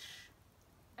teach,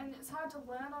 and it's hard to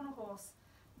learn on a horse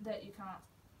that you can't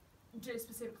do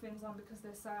specific things on because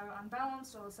they're so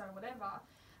unbalanced or so whatever.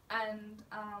 And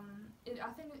I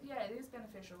think, it is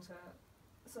beneficial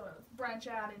to sort of branch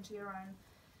out into your own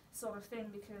sort of thing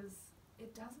because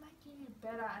it does make you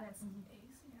better and it's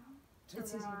easier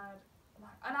to ride. Like,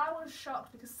 and I was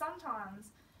shocked because sometimes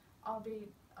I'll be,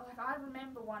 like, I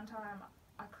remember one time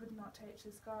I could not teach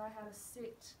this guy how to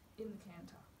sit in the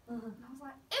canter. And I was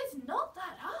like, it's not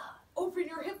that hard. Open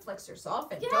your hip flexors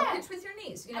often. Yeah. Don't pitch with your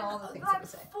knees. You know, all the things that we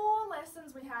say. 4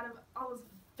 lessons we had, I was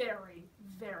very,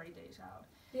 very detailed.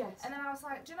 Yes. And then I was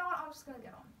like, do you know what, I'm just going to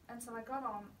get on. And so I got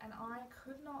on, and I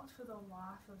could not for the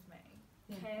life of me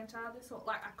canter this, or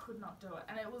like, I could not do it.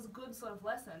 And it was a good sort of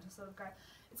lesson to sort of go,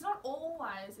 it's not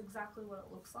always exactly what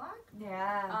it looks like.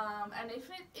 Yeah. And if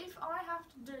I have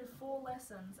to do 4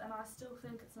 lessons and I still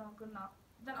think it's not good enough,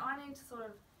 then I need to sort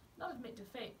of, not admit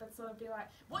defeat, but sort of be like,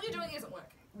 what you're doing isn't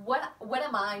working. What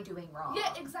am I doing wrong?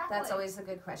 Yeah, exactly. That's always a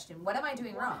good question. What am I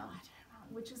doing wrong?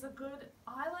 Which is a good,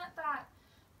 I learnt that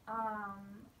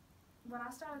when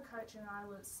I started coaching, I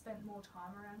spent more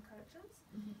time around coaches.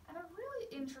 And a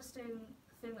really interesting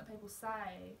thing that people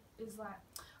say is like,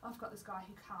 oh, I've got this guy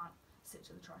who can't sit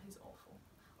to the trot, he's awful.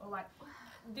 Or like,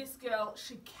 this girl,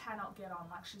 she cannot get on,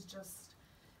 like she's just,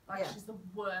 like she's the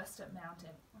worst at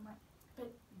mounting. I'm like,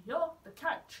 but you're the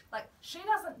coach. Like, she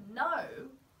doesn't know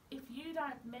if you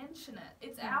don't mention it.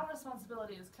 It's our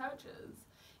responsibility as coaches.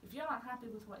 If you're not happy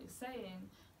with what you're saying,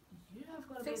 you have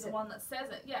got to be the one that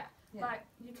says it. Yeah. Like,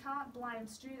 you can't blame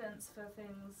students for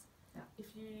things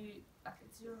if you, like,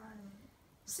 it's your own.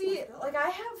 See, like, I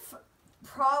have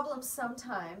problems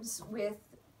sometimes with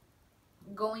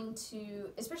going to,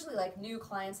 especially like new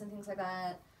clients and things like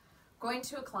that, going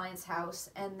to a client's house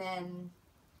and then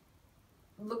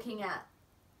looking at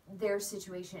their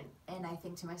situation, and I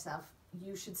think to myself,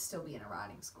 you should still be in a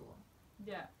riding school.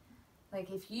 Yeah.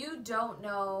 Like, if you don't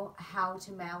know how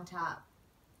to mount up,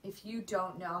 if you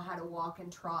don't know how to walk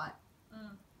and trot,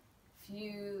 if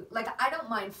you, like, I don't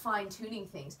mind fine-tuning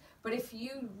things, but if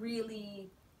you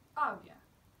really,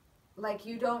 like,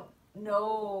 you don't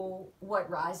know what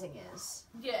rising is.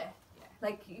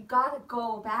 Like, you gotta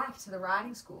go back to the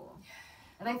riding school.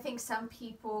 And I think some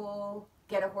people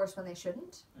get a horse when they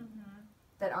shouldn't,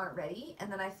 that aren't ready,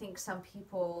 and then I think some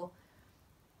people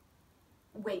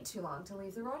wait too long to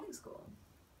leave the riding school.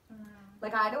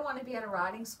 Like, I don't want to be at a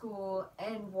riding school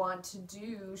and want to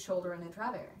do shoulder and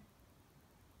travers.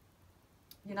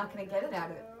 You're not going to get it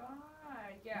out of it.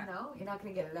 You know, you're not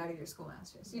going to get it out of your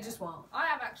schoolmasters. You just won't. I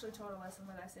have actually taught a lesson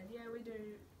where they said, we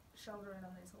do shoulder in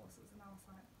on these horses, and I was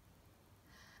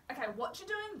like, okay, what you're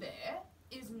doing there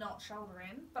is not shoulder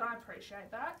in, but I appreciate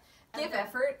that. And give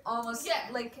effort, almost,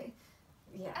 like,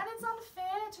 And it's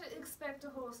unfair to expect a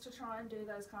horse to try and do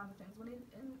those kinds of things when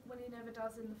he never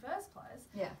does in the first place.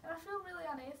 And I feel really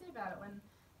uneasy about it when,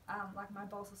 like, my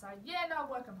boss will say,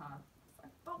 work them hard. It's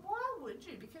like, but why would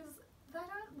you? Because they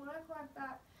don't work like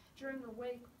that during the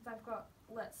week. They've got,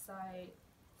 let's say,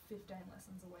 15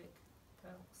 lessons a week per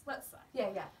horse. Let's say.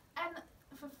 And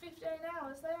for 15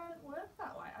 hours, they don't work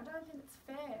that way. I don't think it's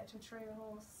fair to treat a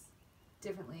horse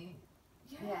differently.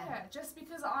 Yeah, just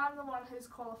because I'm the one who's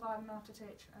qualified enough to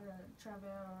teach a travers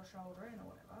or a shoulder in or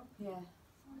whatever. Yeah.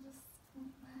 I just,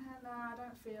 I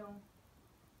don't feel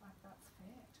like that's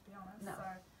fair, to be honest. No. So,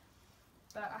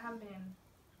 but I haven't been.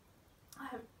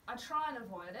 I try and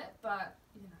avoid it, but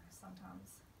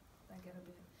sometimes they get a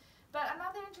bit. But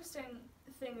another interesting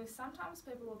thing is sometimes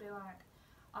people will be like,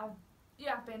 I've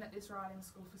been at this riding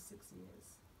school for 6 years.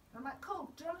 And I'm like,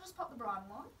 cool, do you want to just pop the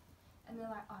bridle on? And they're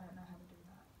like, I don't know how to do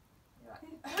that. You're like,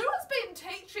 who has been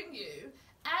teaching you?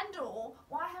 And or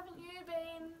why haven't you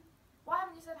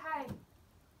said, hey,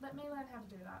 let me learn how to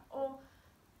do that? Or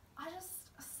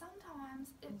sometimes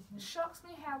it shocks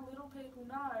me how little people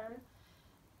know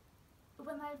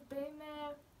when they've been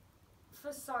there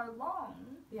for so long.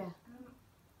 Yeah.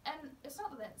 And it's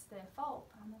not that it's their fault,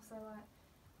 but I'm also like,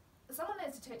 someone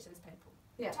needs to teach these people.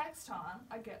 Yeah. It takes time,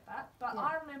 I get that. But Yeah.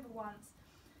 I remember once,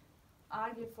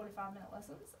 I give 45-minute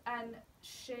lessons, and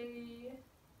she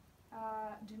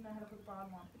didn't know how to put the bridle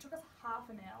on. It took us half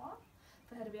an hour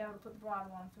for her to be able to put the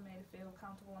bridle on for me to feel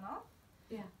comfortable enough.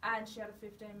 Yeah. And she had a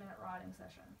 15-minute riding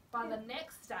session. By the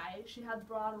next day, she had the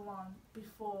bridle on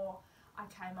before I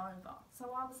came over.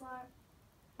 So I was like,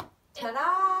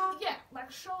 ta-da! yeah, like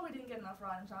sure we didn't get enough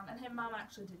riding time, and her mum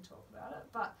actually did talk about it,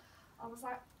 but I was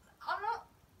like, I'm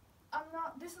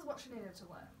not, this is what she needed to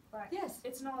learn. Like, Yes.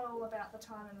 it's not all about the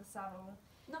time in the saddle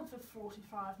No. for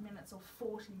 45 minutes or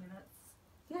 40 minutes,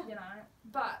 Yeah.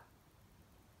 but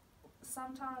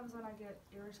sometimes when I get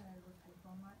irritated with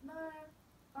people, I'm like, no,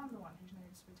 I'm the one who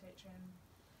needs to be teaching.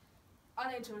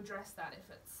 I need to address that if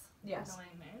it's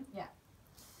annoying me. Yeah.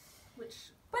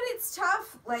 But it's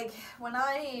tough, like,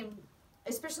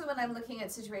 especially when I'm looking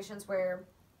at situations where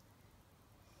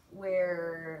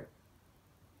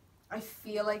I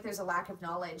feel like there's a lack of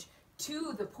knowledge,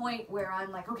 to the point where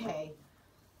I'm like, okay,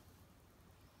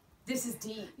 this is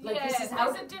deep. Like, yeah, this is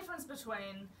there's a difference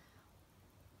between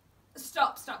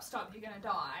stop, you're gonna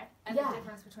die, and the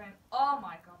difference between, oh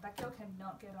my god, that girl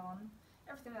cannot get on,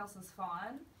 everything else is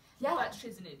fine, but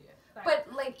she's an idiot.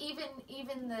 But like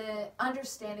even the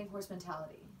understanding horse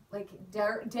mentality, like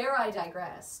dare I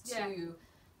digress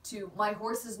to my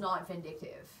horse is not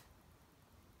vindictive.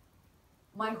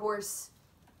 My horse,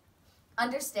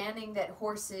 understanding that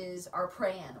horses are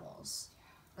prey animals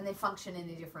and they function in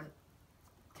a different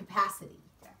capacity.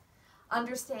 Yeah.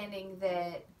 Understanding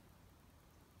that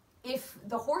if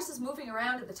the horse is moving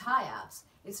around at the tie-ups,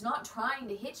 it's not trying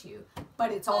to hit you,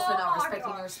 but it's also not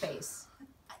respecting your space.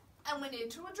 And we need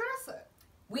to address it.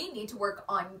 We need to work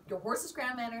on your horse's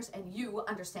ground manners and you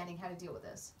understanding how to deal with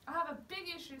this. I have a big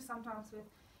issue sometimes with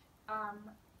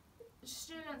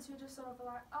students who just sort of are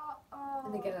like, oh,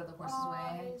 And they get out of the horse's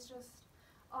way.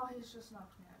 he's just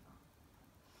knocked me over.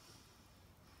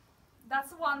 That's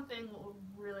the one thing that will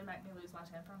really make me lose my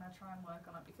temper, and I try and work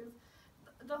on it, because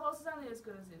the horse is only as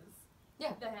good as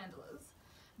the handlers.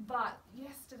 But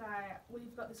yesterday,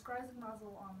 we've got this grazing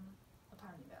muzzle on a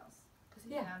pony Bells, because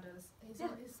he founders, he's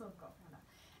sort of got founder,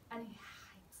 and he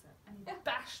hates it, and he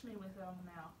bashed me with it on the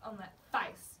mouth, on that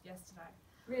face yesterday.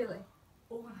 Really?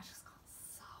 Oh, and I just got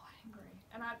so angry,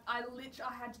 and I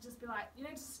had to just be like, you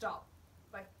need to stop,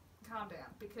 like, calm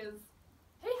down, because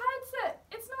he hates it.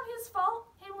 It's not his fault.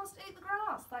 He wants to eat the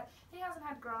grass. Like, he hasn't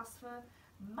had grass for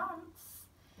months,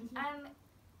 and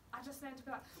I just need to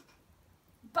be like,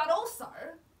 but also,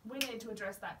 we need to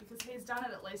address that, because he's done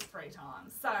it at least 3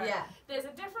 times. So there's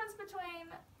a difference between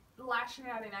lashing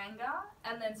out in anger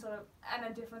and then and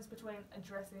a difference between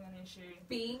addressing an issue.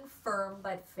 Being firm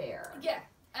but fair. Yeah,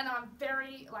 and I'm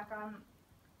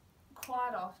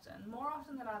quite often, more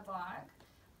often than I'd like,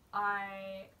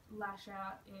 I lash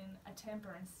out in a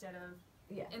temper instead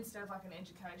of like an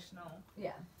educational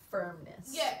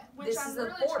firmness. Yeah, which this I'm is really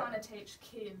important. trying to teach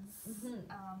kids.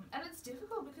 And it's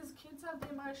difficult because kids have the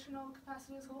emotional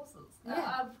capacity as horses,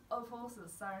 of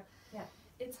horses. So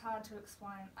it's hard to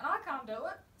explain, and I can't do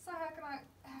it. So how can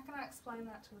I explain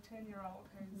that to a 10-year-old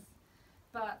who's?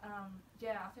 But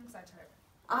I think so too.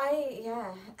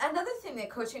 Another thing that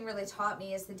coaching really taught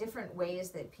me is the different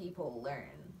ways that people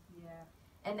learn. Yeah.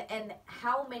 And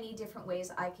how many different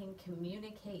ways I can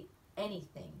communicate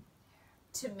anything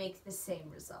to make the same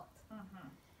result.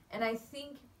 And I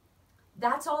think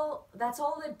that's all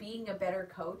that being a better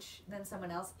coach than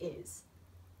someone else is.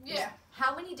 Yeah.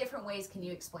 How many different ways can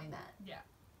you explain that? Yeah.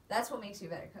 That's what makes you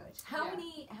a better coach.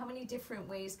 How many different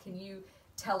ways can you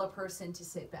tell a person to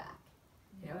sit back?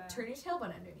 You know, turn your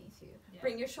tailbone underneath you.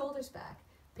 Bring your shoulders back.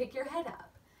 Pick your head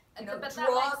up. You know, but draw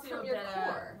that makes you from a your better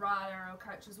core. rider or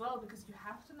coach as well, because you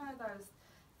have to know those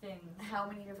things. How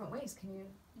many different ways can you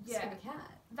skin a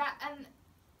cat? That, and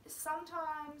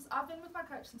sometimes I've been with my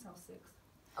coach since I was 6.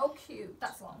 Oh, cute.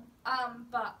 That's long.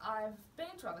 But I've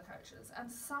been to other coaches,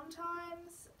 and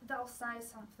sometimes they'll say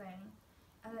something,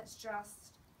 and it's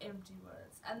just empty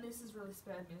words. And this has really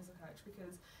spurred me as a coach,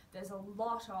 because there's a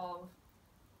lot of,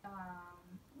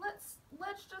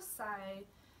 let's just say,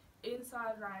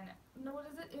 inside rein. No, what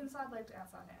is it? Inside leg to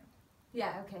outside hand.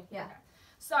 Yeah, okay, yeah. Okay.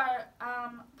 So,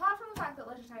 apart from the fact that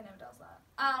Legite never does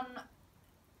that.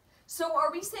 So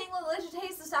are we saying La Legite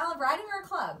is the style of riding or a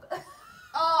club?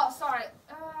 Oh, sorry.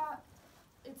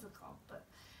 It's a club, but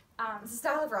It's a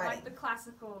style of riding. like the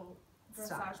classical dressage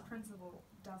Style. principle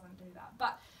doesn't do that.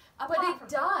 But But apart it from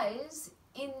does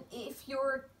if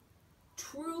you're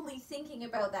truly thinking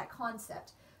about that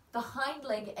concept. The hind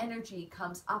leg energy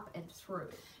comes up and through.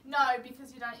 No,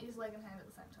 because you don't use leg and hand at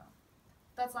the same time.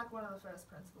 That's like one of the first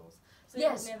principles. So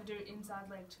Yes. you never do inside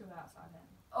leg to outside hand.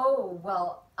 Oh,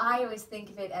 well, I always think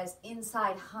of it as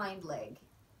inside hind leg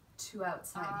to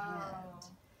outside hand.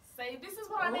 See, this is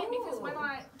what I mean, because when Ooh.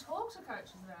 I talk to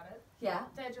coaches about it, Yeah?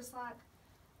 they're just like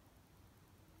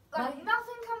My-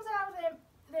 nothing comes out of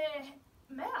their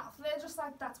mouth. They're just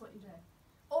like, that's what you do.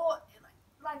 Or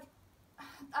like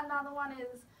another one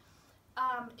is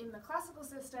in the classical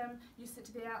system, you sit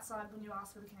to the outside when you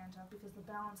ask for the canter, because the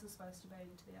balance is supposed to be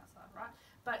to the outside, right?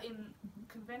 But in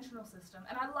conventional system,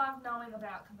 and I love knowing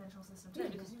about conventional system too, Yeah.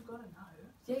 because you've got to know.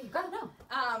 Yeah, you gotta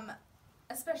know.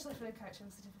 Especially for the coaching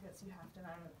certificates, you have to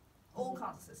know all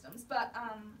kinds of systems. But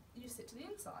you sit to the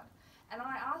inside. And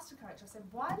I asked a coach, I said,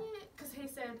 why do you, because he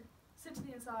said, sit to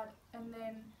the inside, and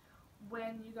then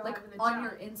when you go Like over the on jump.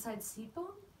 your inside seat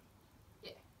bone?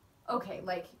 Yeah. Okay,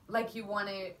 like you want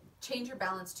to change your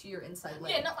balance to your inside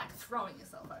leg. Yeah, not like throwing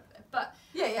yourself over there. But,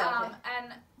 Yeah, okay.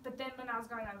 but then when I was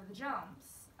going over the jumps,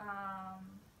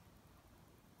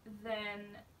 then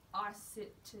I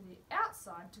sit to the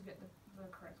outside to get the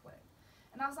correct leg.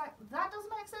 And I was like, that doesn't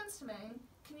make sense to me.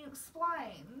 Can you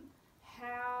explain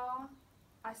how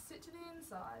I sit to the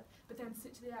inside, but then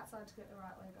sit to the outside to get the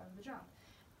right leg over the jump?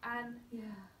 And Yeah.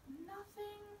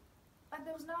 nothing, like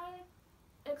there was no,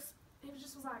 it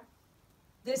just was like,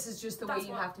 This is just the way That's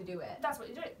you what- have to do it. that's what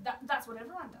you do. That's what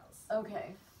everyone does.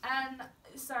 Okay. And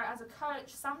so as a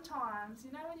coach, sometimes,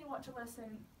 you know, when you watch a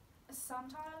lesson,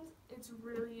 sometimes it's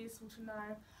really useful to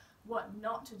know what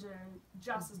not to do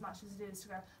just as much as it is to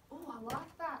go, oh, I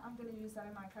like that, I'm going to use that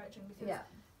in my coaching, because Yeah.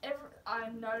 I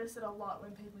notice it a lot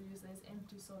when people use these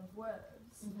empty sort of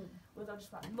words, Mm-hmm. where they're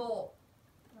just like, more.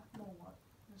 Like, more what?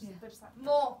 Yeah. They're just like,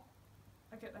 more.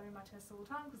 I get that in my tests all the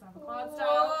time because I have a client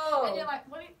style. And you're like,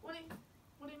 what do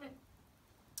you mean?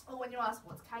 Or when you ask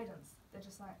what's cadence, they're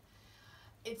just like,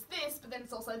 it's this, but then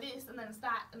it's also this, and then it's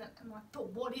that, and then I'm like, but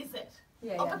what is it?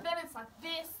 Yeah, Oh, yeah. but then it's like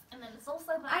this, and then it's also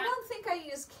that. I don't think I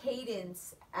use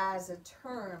cadence as a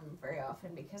term very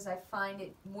often because I find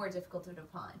it more difficult to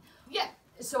define. Yeah.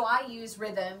 So I use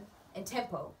rhythm and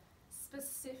tempo.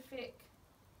 Specific.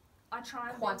 I try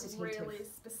and be Quantitative. really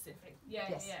specific. Yeah,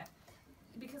 Yes. yeah.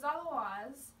 Because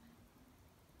otherwise,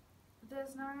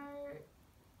 there's no.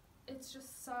 It's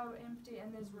just so empty,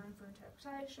 and there's room for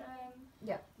interpretation.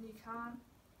 Yeah. And you can't.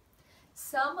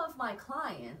 Some of my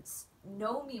clients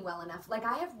know me well enough. Like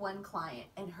I have one client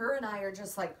and her and I are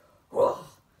just like, whoa,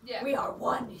 Yeah. we are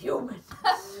one human.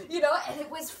 You know, and it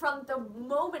was from the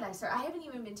moment I started. I haven't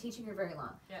even been teaching her very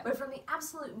long. Yeah. But from the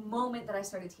absolute moment that I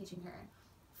started teaching her,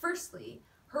 firstly,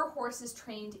 her horse is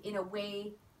trained in a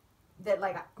way that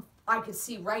like I could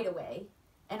see right away.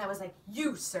 And I was like,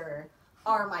 you, sir,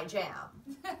 are my jam.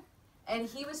 And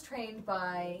he was trained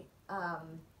by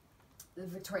the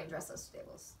Victorian Dressless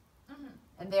stables. Mm-hmm.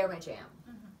 And they're my jam.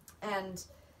 Mm-hmm. And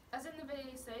As in the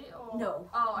VEC or no,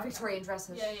 Oh, okay. Victorian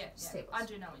Dressless Yeah. stables. I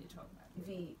do know what you're talking about.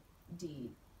 VDS,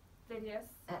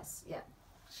 VDS. yeah.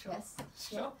 Sure. Yes.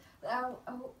 Sure.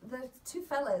 The two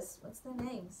fellas, what's their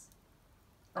names?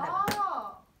 Whatever.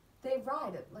 Oh, They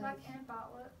ride it like Ann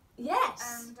Bartlett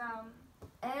yes. and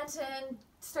And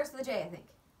starts with a J, I think.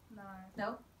 no.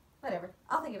 No? Whatever.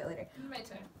 I'll think of it later. Me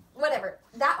too. Whatever.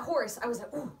 That horse, I was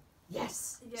like, ooh,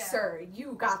 yes, Yeah. sir,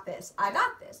 you got this. I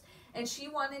got this. And she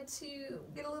wanted to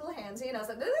get a little handsy, and I was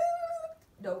like,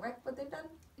 don't wreck what they've done.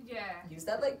 Yeah. Use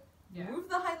that leg. Yeah. Move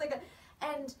the hind leg.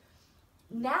 And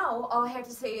now all I have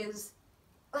to say is,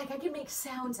 like, I can make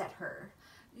sounds at her.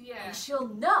 Yeah. And she'll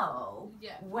know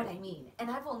Yeah. what I mean. And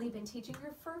I've only been teaching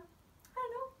her for, I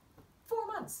don't know, 4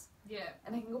 months. Yeah.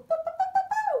 And I can go, boop, boop,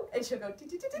 boop, boop, boop, and she'll go, doo,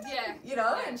 doo, doo, doo, doo, Yeah. you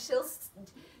know, Yeah. and she'll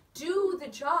do the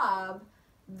job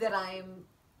that I'm,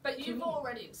 But you've Can-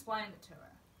 already explained it to her.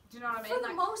 Do you know what I mean? for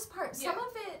the most part, some yeah.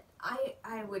 of it,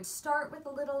 I would start with a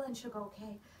little and she'll go, okay.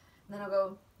 And then I'll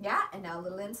go, yeah, and now a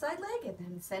little inside leg, and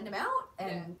then send him out,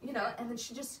 and, Yeah. you know, Yeah. and then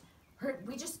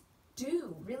we just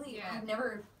do, really, Yeah. I've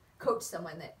never coach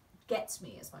someone that gets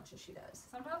me as much as she does.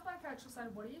 Sometimes my coach will say,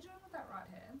 what are you doing with that right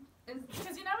hand?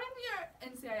 Because you know in your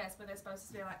NCIS where they're supposed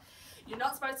to be like, you're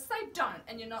not supposed to say don't,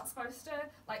 and you're not supposed to,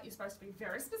 like, you're supposed to be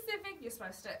very specific, you're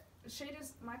supposed to,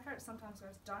 my coach sometimes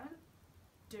goes, don't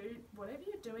do, whatever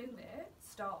you're doing there,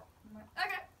 stop. I'm like,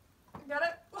 okay, got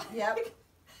it. Yep.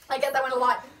 I get that one a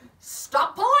lot.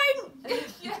 Stop pulling!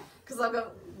 Yeah. Because I'll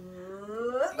go,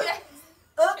 Yeah.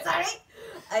 oops, sorry.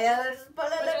 I gotta just pull a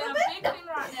But little a bit. big thing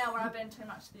right now where I bend too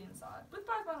much to the inside with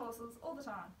both my horses all the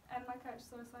time, and my coach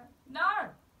is always like,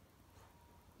 no.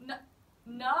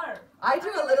 I do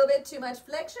a little bit too much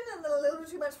flexion and then a little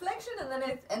too much flexion, and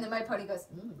then my pony goes,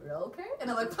 okay, and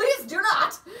I'm like, please do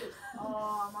not.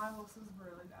 Oh, my horse is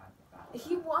really bad with that.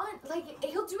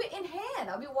 He'll do it in hand.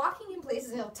 I'll be walking in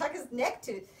places and he'll tuck his neck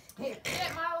to. Yeah,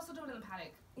 my horse will do it in the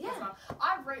paddock. Yeah. As well.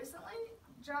 I've recently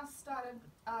just started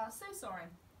seesawing.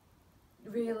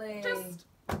 Really? And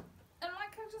my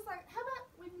coach is like, how about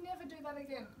we never do that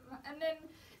again? And then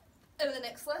in the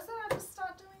next lesson, I just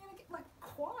start doing it again, like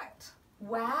quite.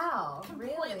 Wow.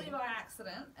 Completely Really? by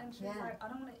accident. And she's Yeah. like, I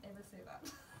don't want to ever see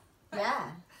that.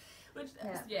 Yeah.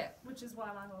 Which is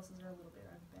why my horses are a little bit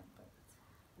overbent. But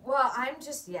Well, I'm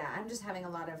just having a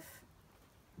lot of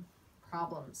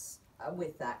problems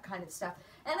with that kind of stuff,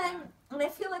 and I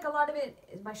feel like a lot of it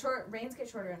is my reins get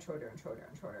shorter and shorter and shorter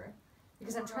and shorter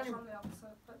because I'm trying to. on the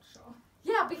opposite, but sure.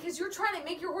 Yeah, because you're trying to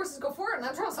make your horses go forward, and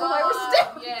I'm trying to slow my horses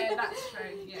down. Yeah, that's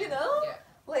true. Yeah. You know? Yeah.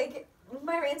 Like,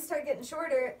 my reins start getting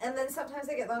shorter, and then sometimes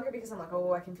they get longer because I'm like,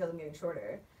 oh, I can feel them getting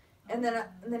shorter. And then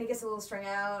he gets a little strung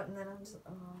out, and then I'm just,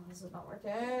 oh, this is not working.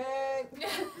 A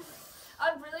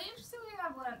really interesting thing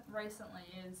I've learned recently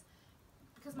is,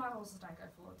 because my horses don't go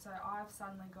forward, so I've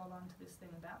suddenly got onto this thing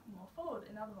about more forward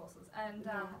in other horses. And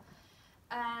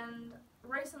and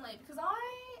recently, because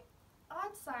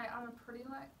I'd say I'm a pretty,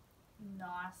 like,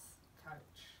 nice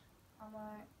coach. I'm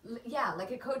like... Yeah,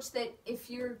 like a coach that if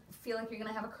you feel like you're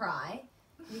going to have a cry,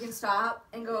 you can stop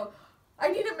and go, I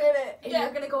need a minute, and you're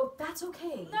going to go, that's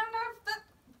okay. No,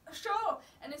 sure.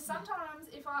 And it's sometimes,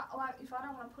 if I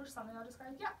don't want to push something, I'll just go,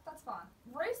 yeah, that's fine.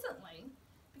 Recently,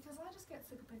 because I just get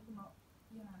sick of people not,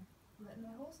 letting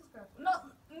their horses go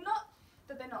forward. Not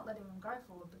that they're not letting them go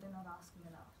forward, but they're not asking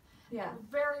enough. Yeah. And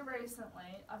very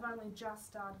recently, I've only just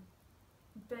started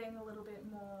being a little bit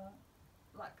more,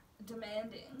 like,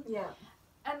 demanding. Yeah.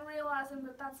 And realising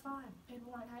that that's fine.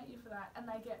 People won't hate you for that. And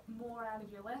they get more out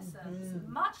of your lessons.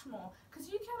 Mm-hmm. Much more. Because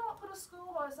you cannot put a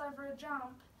school horse over a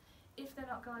jump if they're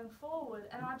not going forward.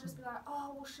 And I'd just be like,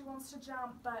 oh, well, she wants to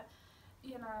jump, but,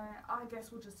 I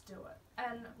guess we'll just do it.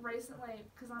 And recently,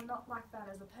 because I'm not like that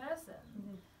as a person,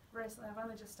 recently I've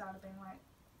only just started being like,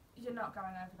 you're not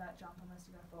going over that jump unless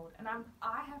you go forward. And I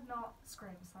have not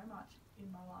screamed so much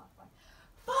in my life. Like,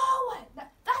 forward! No,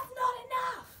 that's not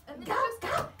enough! And Go!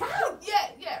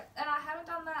 Yeah. And I haven't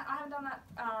done that.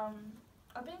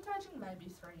 I've been coaching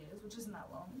maybe 3 years, which isn't that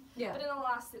long. Yeah. But in the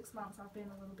last 6 months, I've been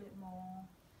a little bit more...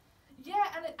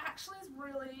 Yeah, and it actually is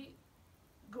really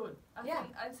good. I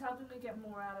think it's helping me get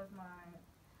more out of my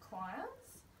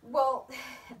clients. Well,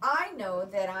 I know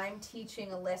that I'm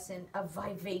teaching a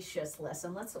vivacious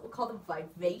lesson. We'll call them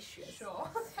vivacious. Sure.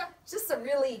 Just a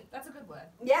really... That's a good word.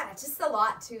 Yeah, just a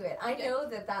lot to it. I know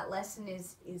that lesson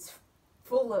is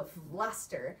full of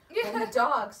luster when the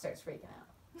dog starts freaking out.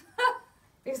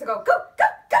 Because they go, go, go,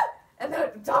 go! And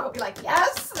the dog will be like,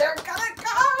 yes, they're gonna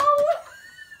go!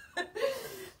 And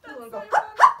we'll go,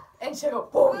 hop, hop! And she'll go,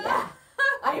 oh yeah,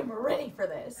 I am ready for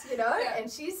this, Yeah. And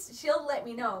she'll let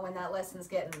me know when that lesson's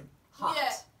getting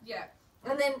hot. Yeah.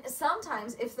 And then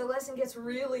sometimes if the lesson gets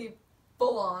really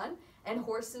full on and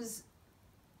horses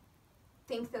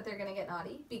think that they're going to get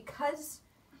naughty, because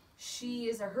she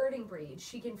is a herding breed,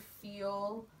 she can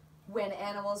feel when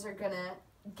animals are going to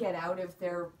get out of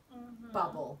their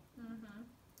bubble. Mm-hmm.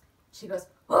 She goes,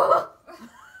 oh!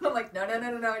 I'm like, no.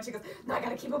 And she goes, no, I got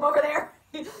to keep him over there.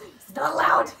 It's not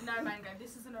allowed. No, Mango,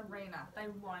 this is an arena. They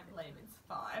won't leave. It's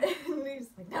fine. And he's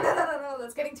like, no,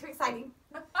 that's getting too exciting.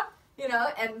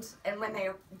 And when they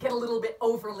get a little bit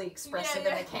overly expressive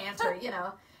in a canter,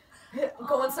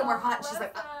 going somewhere hot, she's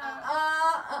like,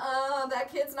 that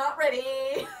kid's not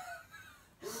ready.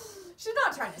 She's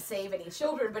not trying to save any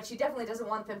children, but she definitely doesn't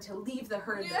want them to leave the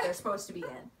herd that they're supposed to be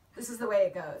in. This is the way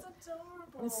it goes. It's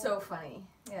adorable. It's so funny.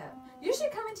 Yeah. You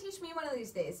should come and teach me one of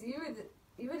these days.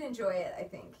 You would enjoy it, I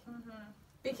think. Mm-hmm.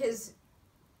 Because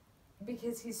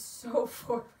he's so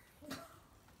forward.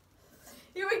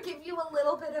 He would give you a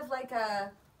little bit of like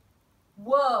a,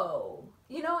 whoa.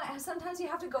 Sometimes you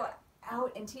have to go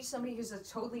out and teach somebody who's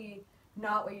totally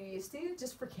not what you're used to,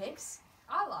 just for kicks.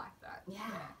 I like that.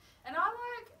 Yeah. And I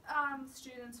like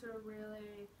students who are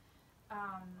really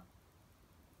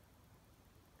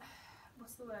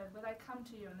what's the word? Where they come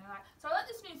to you and they're like, so I learned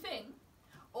this new thing,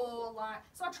 or like,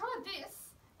 so I tried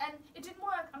this and it didn't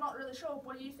work. I'm not really sure.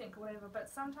 What do you think, or whatever? But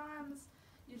sometimes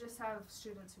you just have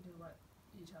students who do what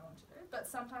you tell them to do. But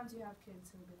sometimes you have kids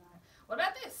who will be like, what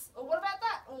about this? Or what about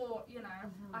that? Or, you know,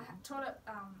 I taught at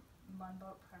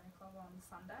Munbok Pony Club on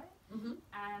Sunday,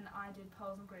 and I did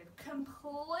poles and grid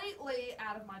completely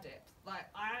out of my depth. Like,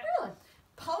 Really?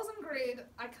 Poles and grid,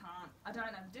 I can't. I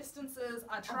don't have distances.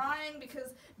 I'm trying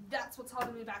because that's what's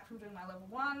holding me back from doing my level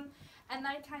 1. And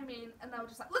they came in and they were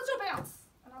just like, let's do a bounce.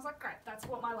 And I was like, great, that's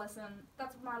my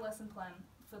lesson plan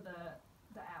for the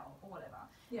hour or whatever.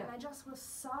 Yeah. And they just were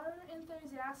so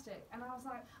enthusiastic. And I was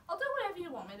like, I'll do whatever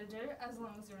you want me to do as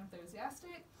long as you're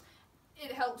enthusiastic.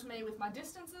 It helped me with my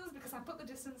distances because I put the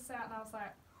distance out and I was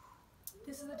like,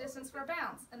 this is the distance for a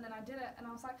bounce. And then I did it and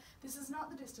I was like, this is not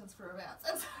the distance for a bounce.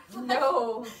 And so, like,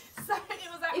 no. So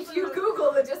it was actually... If you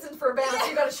Google the distance for a bounce,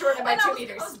 you got to shorten it by 2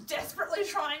 meters. I was desperately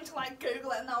trying to like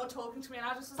Google it and they were talking to me and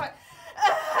I just was like,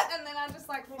 and then I just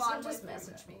like finally just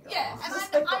message me. Girl. Yeah,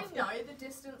 and I know the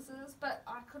distances, but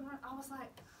I was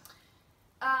like,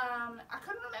 I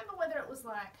couldn't remember whether it was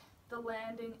like the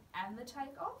landing and the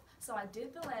takeoff. So I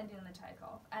did the landing and the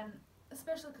takeoff, and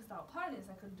especially because they were ponies,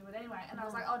 I couldn't do it anyway. And I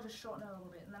was like, I'll just shorten it a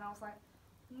little bit. And then I was like,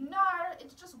 no,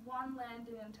 it's just one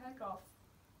landing and takeoff.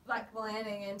 Like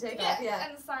landing and takeoff, yeah.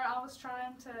 And so I was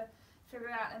trying to figure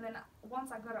it out, and then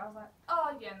once I got it, I was like,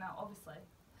 oh yeah, no, obviously.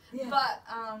 Yeah. But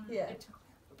it took me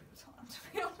a little bit of time, to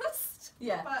be honest.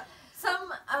 Yeah. But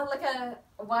some like a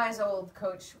wise old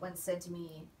coach once said to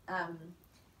me,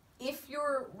 if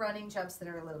you're running jumps that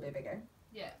are a little bit bigger,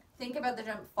 think about the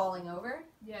jump falling over.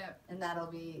 Yeah. And that'll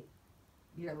be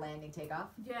your landing takeoff.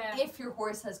 Yeah. If your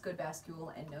horse has good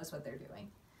bascule and knows what they're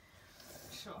doing.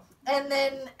 Sure. And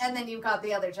then you've got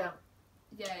the other jump.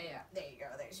 Yeah. There you go.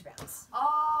 There's your bounce.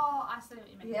 Oh, I see what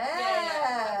you mean.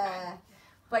 Yeah. Okay.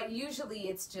 But usually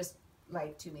it's just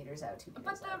like 2 meters out, 2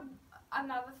 meters out. But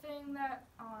another thing that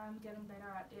I'm getting better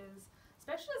at is,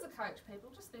 especially as a coach, people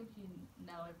just think you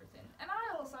know everything. And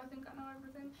I also think I know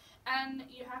everything. And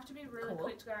you have to be really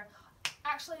quick to go,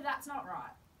 actually, that's not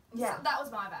right. Yeah. So that was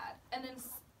my bad. And then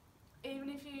even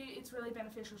if it's really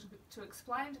beneficial to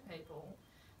explain to people,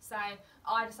 say,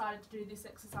 I decided to do this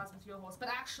exercise with your horse, but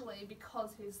actually,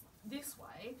 because he's this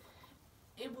way,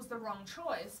 it was the wrong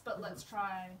choice, but let's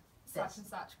try such and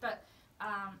such. But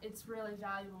it's really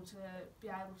valuable to be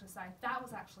able to say, that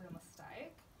was actually a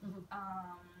mistake.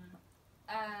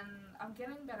 And I'm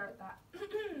getting better at that.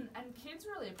 And kids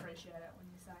really appreciate it when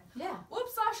you say,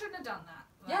 whoops, I shouldn't have done that.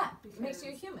 Like, because it makes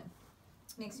you human.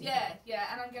 Yeah,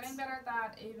 and I'm getting better at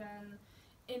that even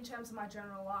in terms of my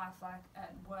general life, like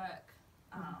at work.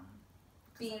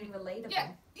 Being relatable.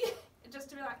 Yeah, just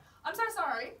to be like, I'm so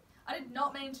sorry, I did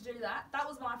not mean to do that. That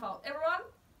was my fault. Everyone,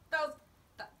 that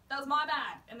was my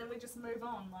bad. And then we just move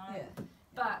on. Like,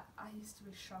 but I used to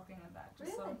be shocking at that.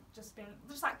 Just sort of just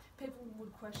like people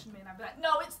would question me and I'd be like,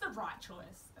 no, it's the right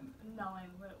choice. And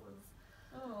knowing that it was,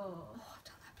 I've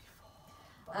done that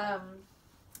before.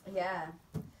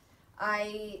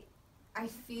 But, I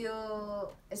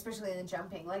feel, especially in the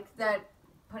jumping, like that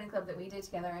pony club that we did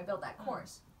together, I built that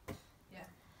course.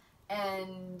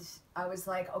 And I was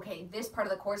like, okay, this part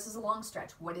of the course is a long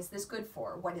stretch. What is this good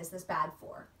for? What is this bad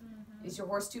for? Is your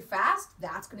horse too fast?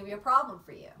 That's going to be a problem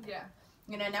for you. Yeah.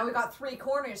 You know, now we got 3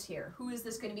 corners here. Who is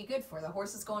this going to be good for? The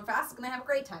horse that's going fast is going to have a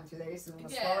great time through there. He's going to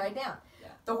slow right down. Yeah.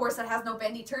 The horse that has no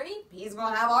bendy turny, he's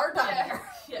going to have a hard time there.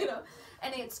 You know,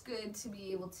 and it's good to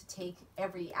be able to take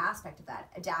every aspect of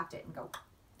that, adapt it, and go,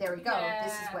 there we go.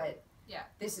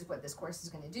 This is what this course is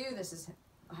going to do. This is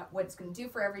what it's going to do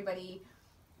for everybody.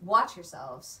 Watch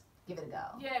yourselves. Give it a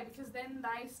go. Yeah, because then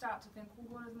they start to think, well,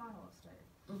 what does my horse do?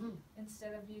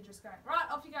 Instead of you just going, right,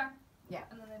 off you go. Yeah.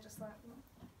 And then they're just like, well,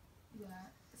 you know.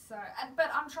 So,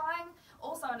 but I'm trying,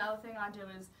 also another thing I do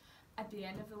is, at the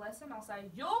end of the lesson, I'll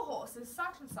say, your horse is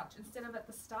such and such, instead of at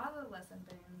the start of the lesson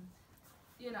being,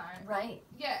 you know. Right.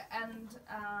 Yeah, and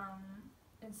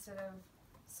instead of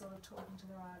sort of talking to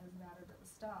the riders about it at the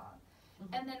start.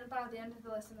 And then by the end of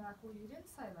the lesson, they're like, well, you didn't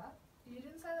say that. You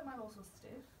didn't say that my horse was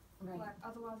stiff. Right. Like,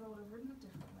 otherwise I would have ridden it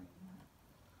differently.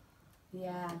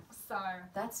 Yeah. So.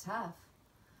 That's tough.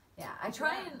 Yeah, I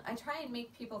try and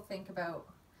make people think about,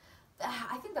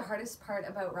 I think the hardest part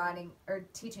about riding or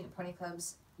teaching at pony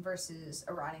clubs versus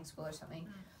a riding school or something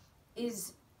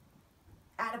is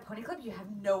at a pony club you have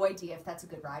no idea if that's a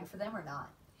good ride for them or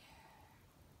not.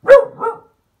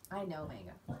 I know,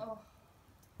 Manga. Oh.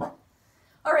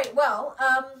 All right, well,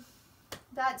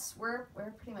 we're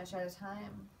pretty much out of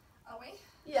time. Are we?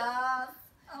 Yeah.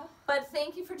 Oh. But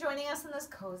thank you for joining us in this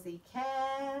cozy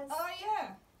cast. Oh,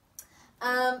 yeah.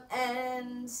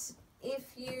 And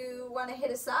if you want to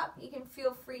hit us up, you can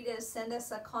feel free to send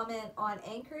us a comment on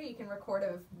Anchor. You can record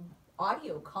an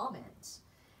audio comment,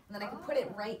 and then I can put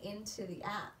it right into the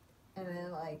app, and then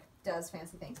it like does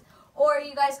fancy things. Or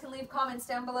you guys can leave comments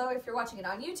down below if you're watching it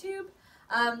on YouTube.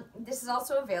 This is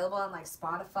also available on like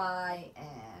Spotify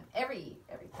and everything.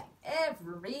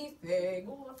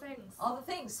 All the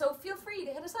things. So feel free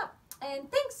to hit us up.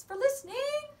 And thanks for listening.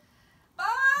 Bye.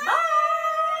 Bye.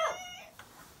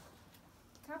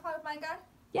 Can I play with Mango?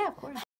 Yeah, of course.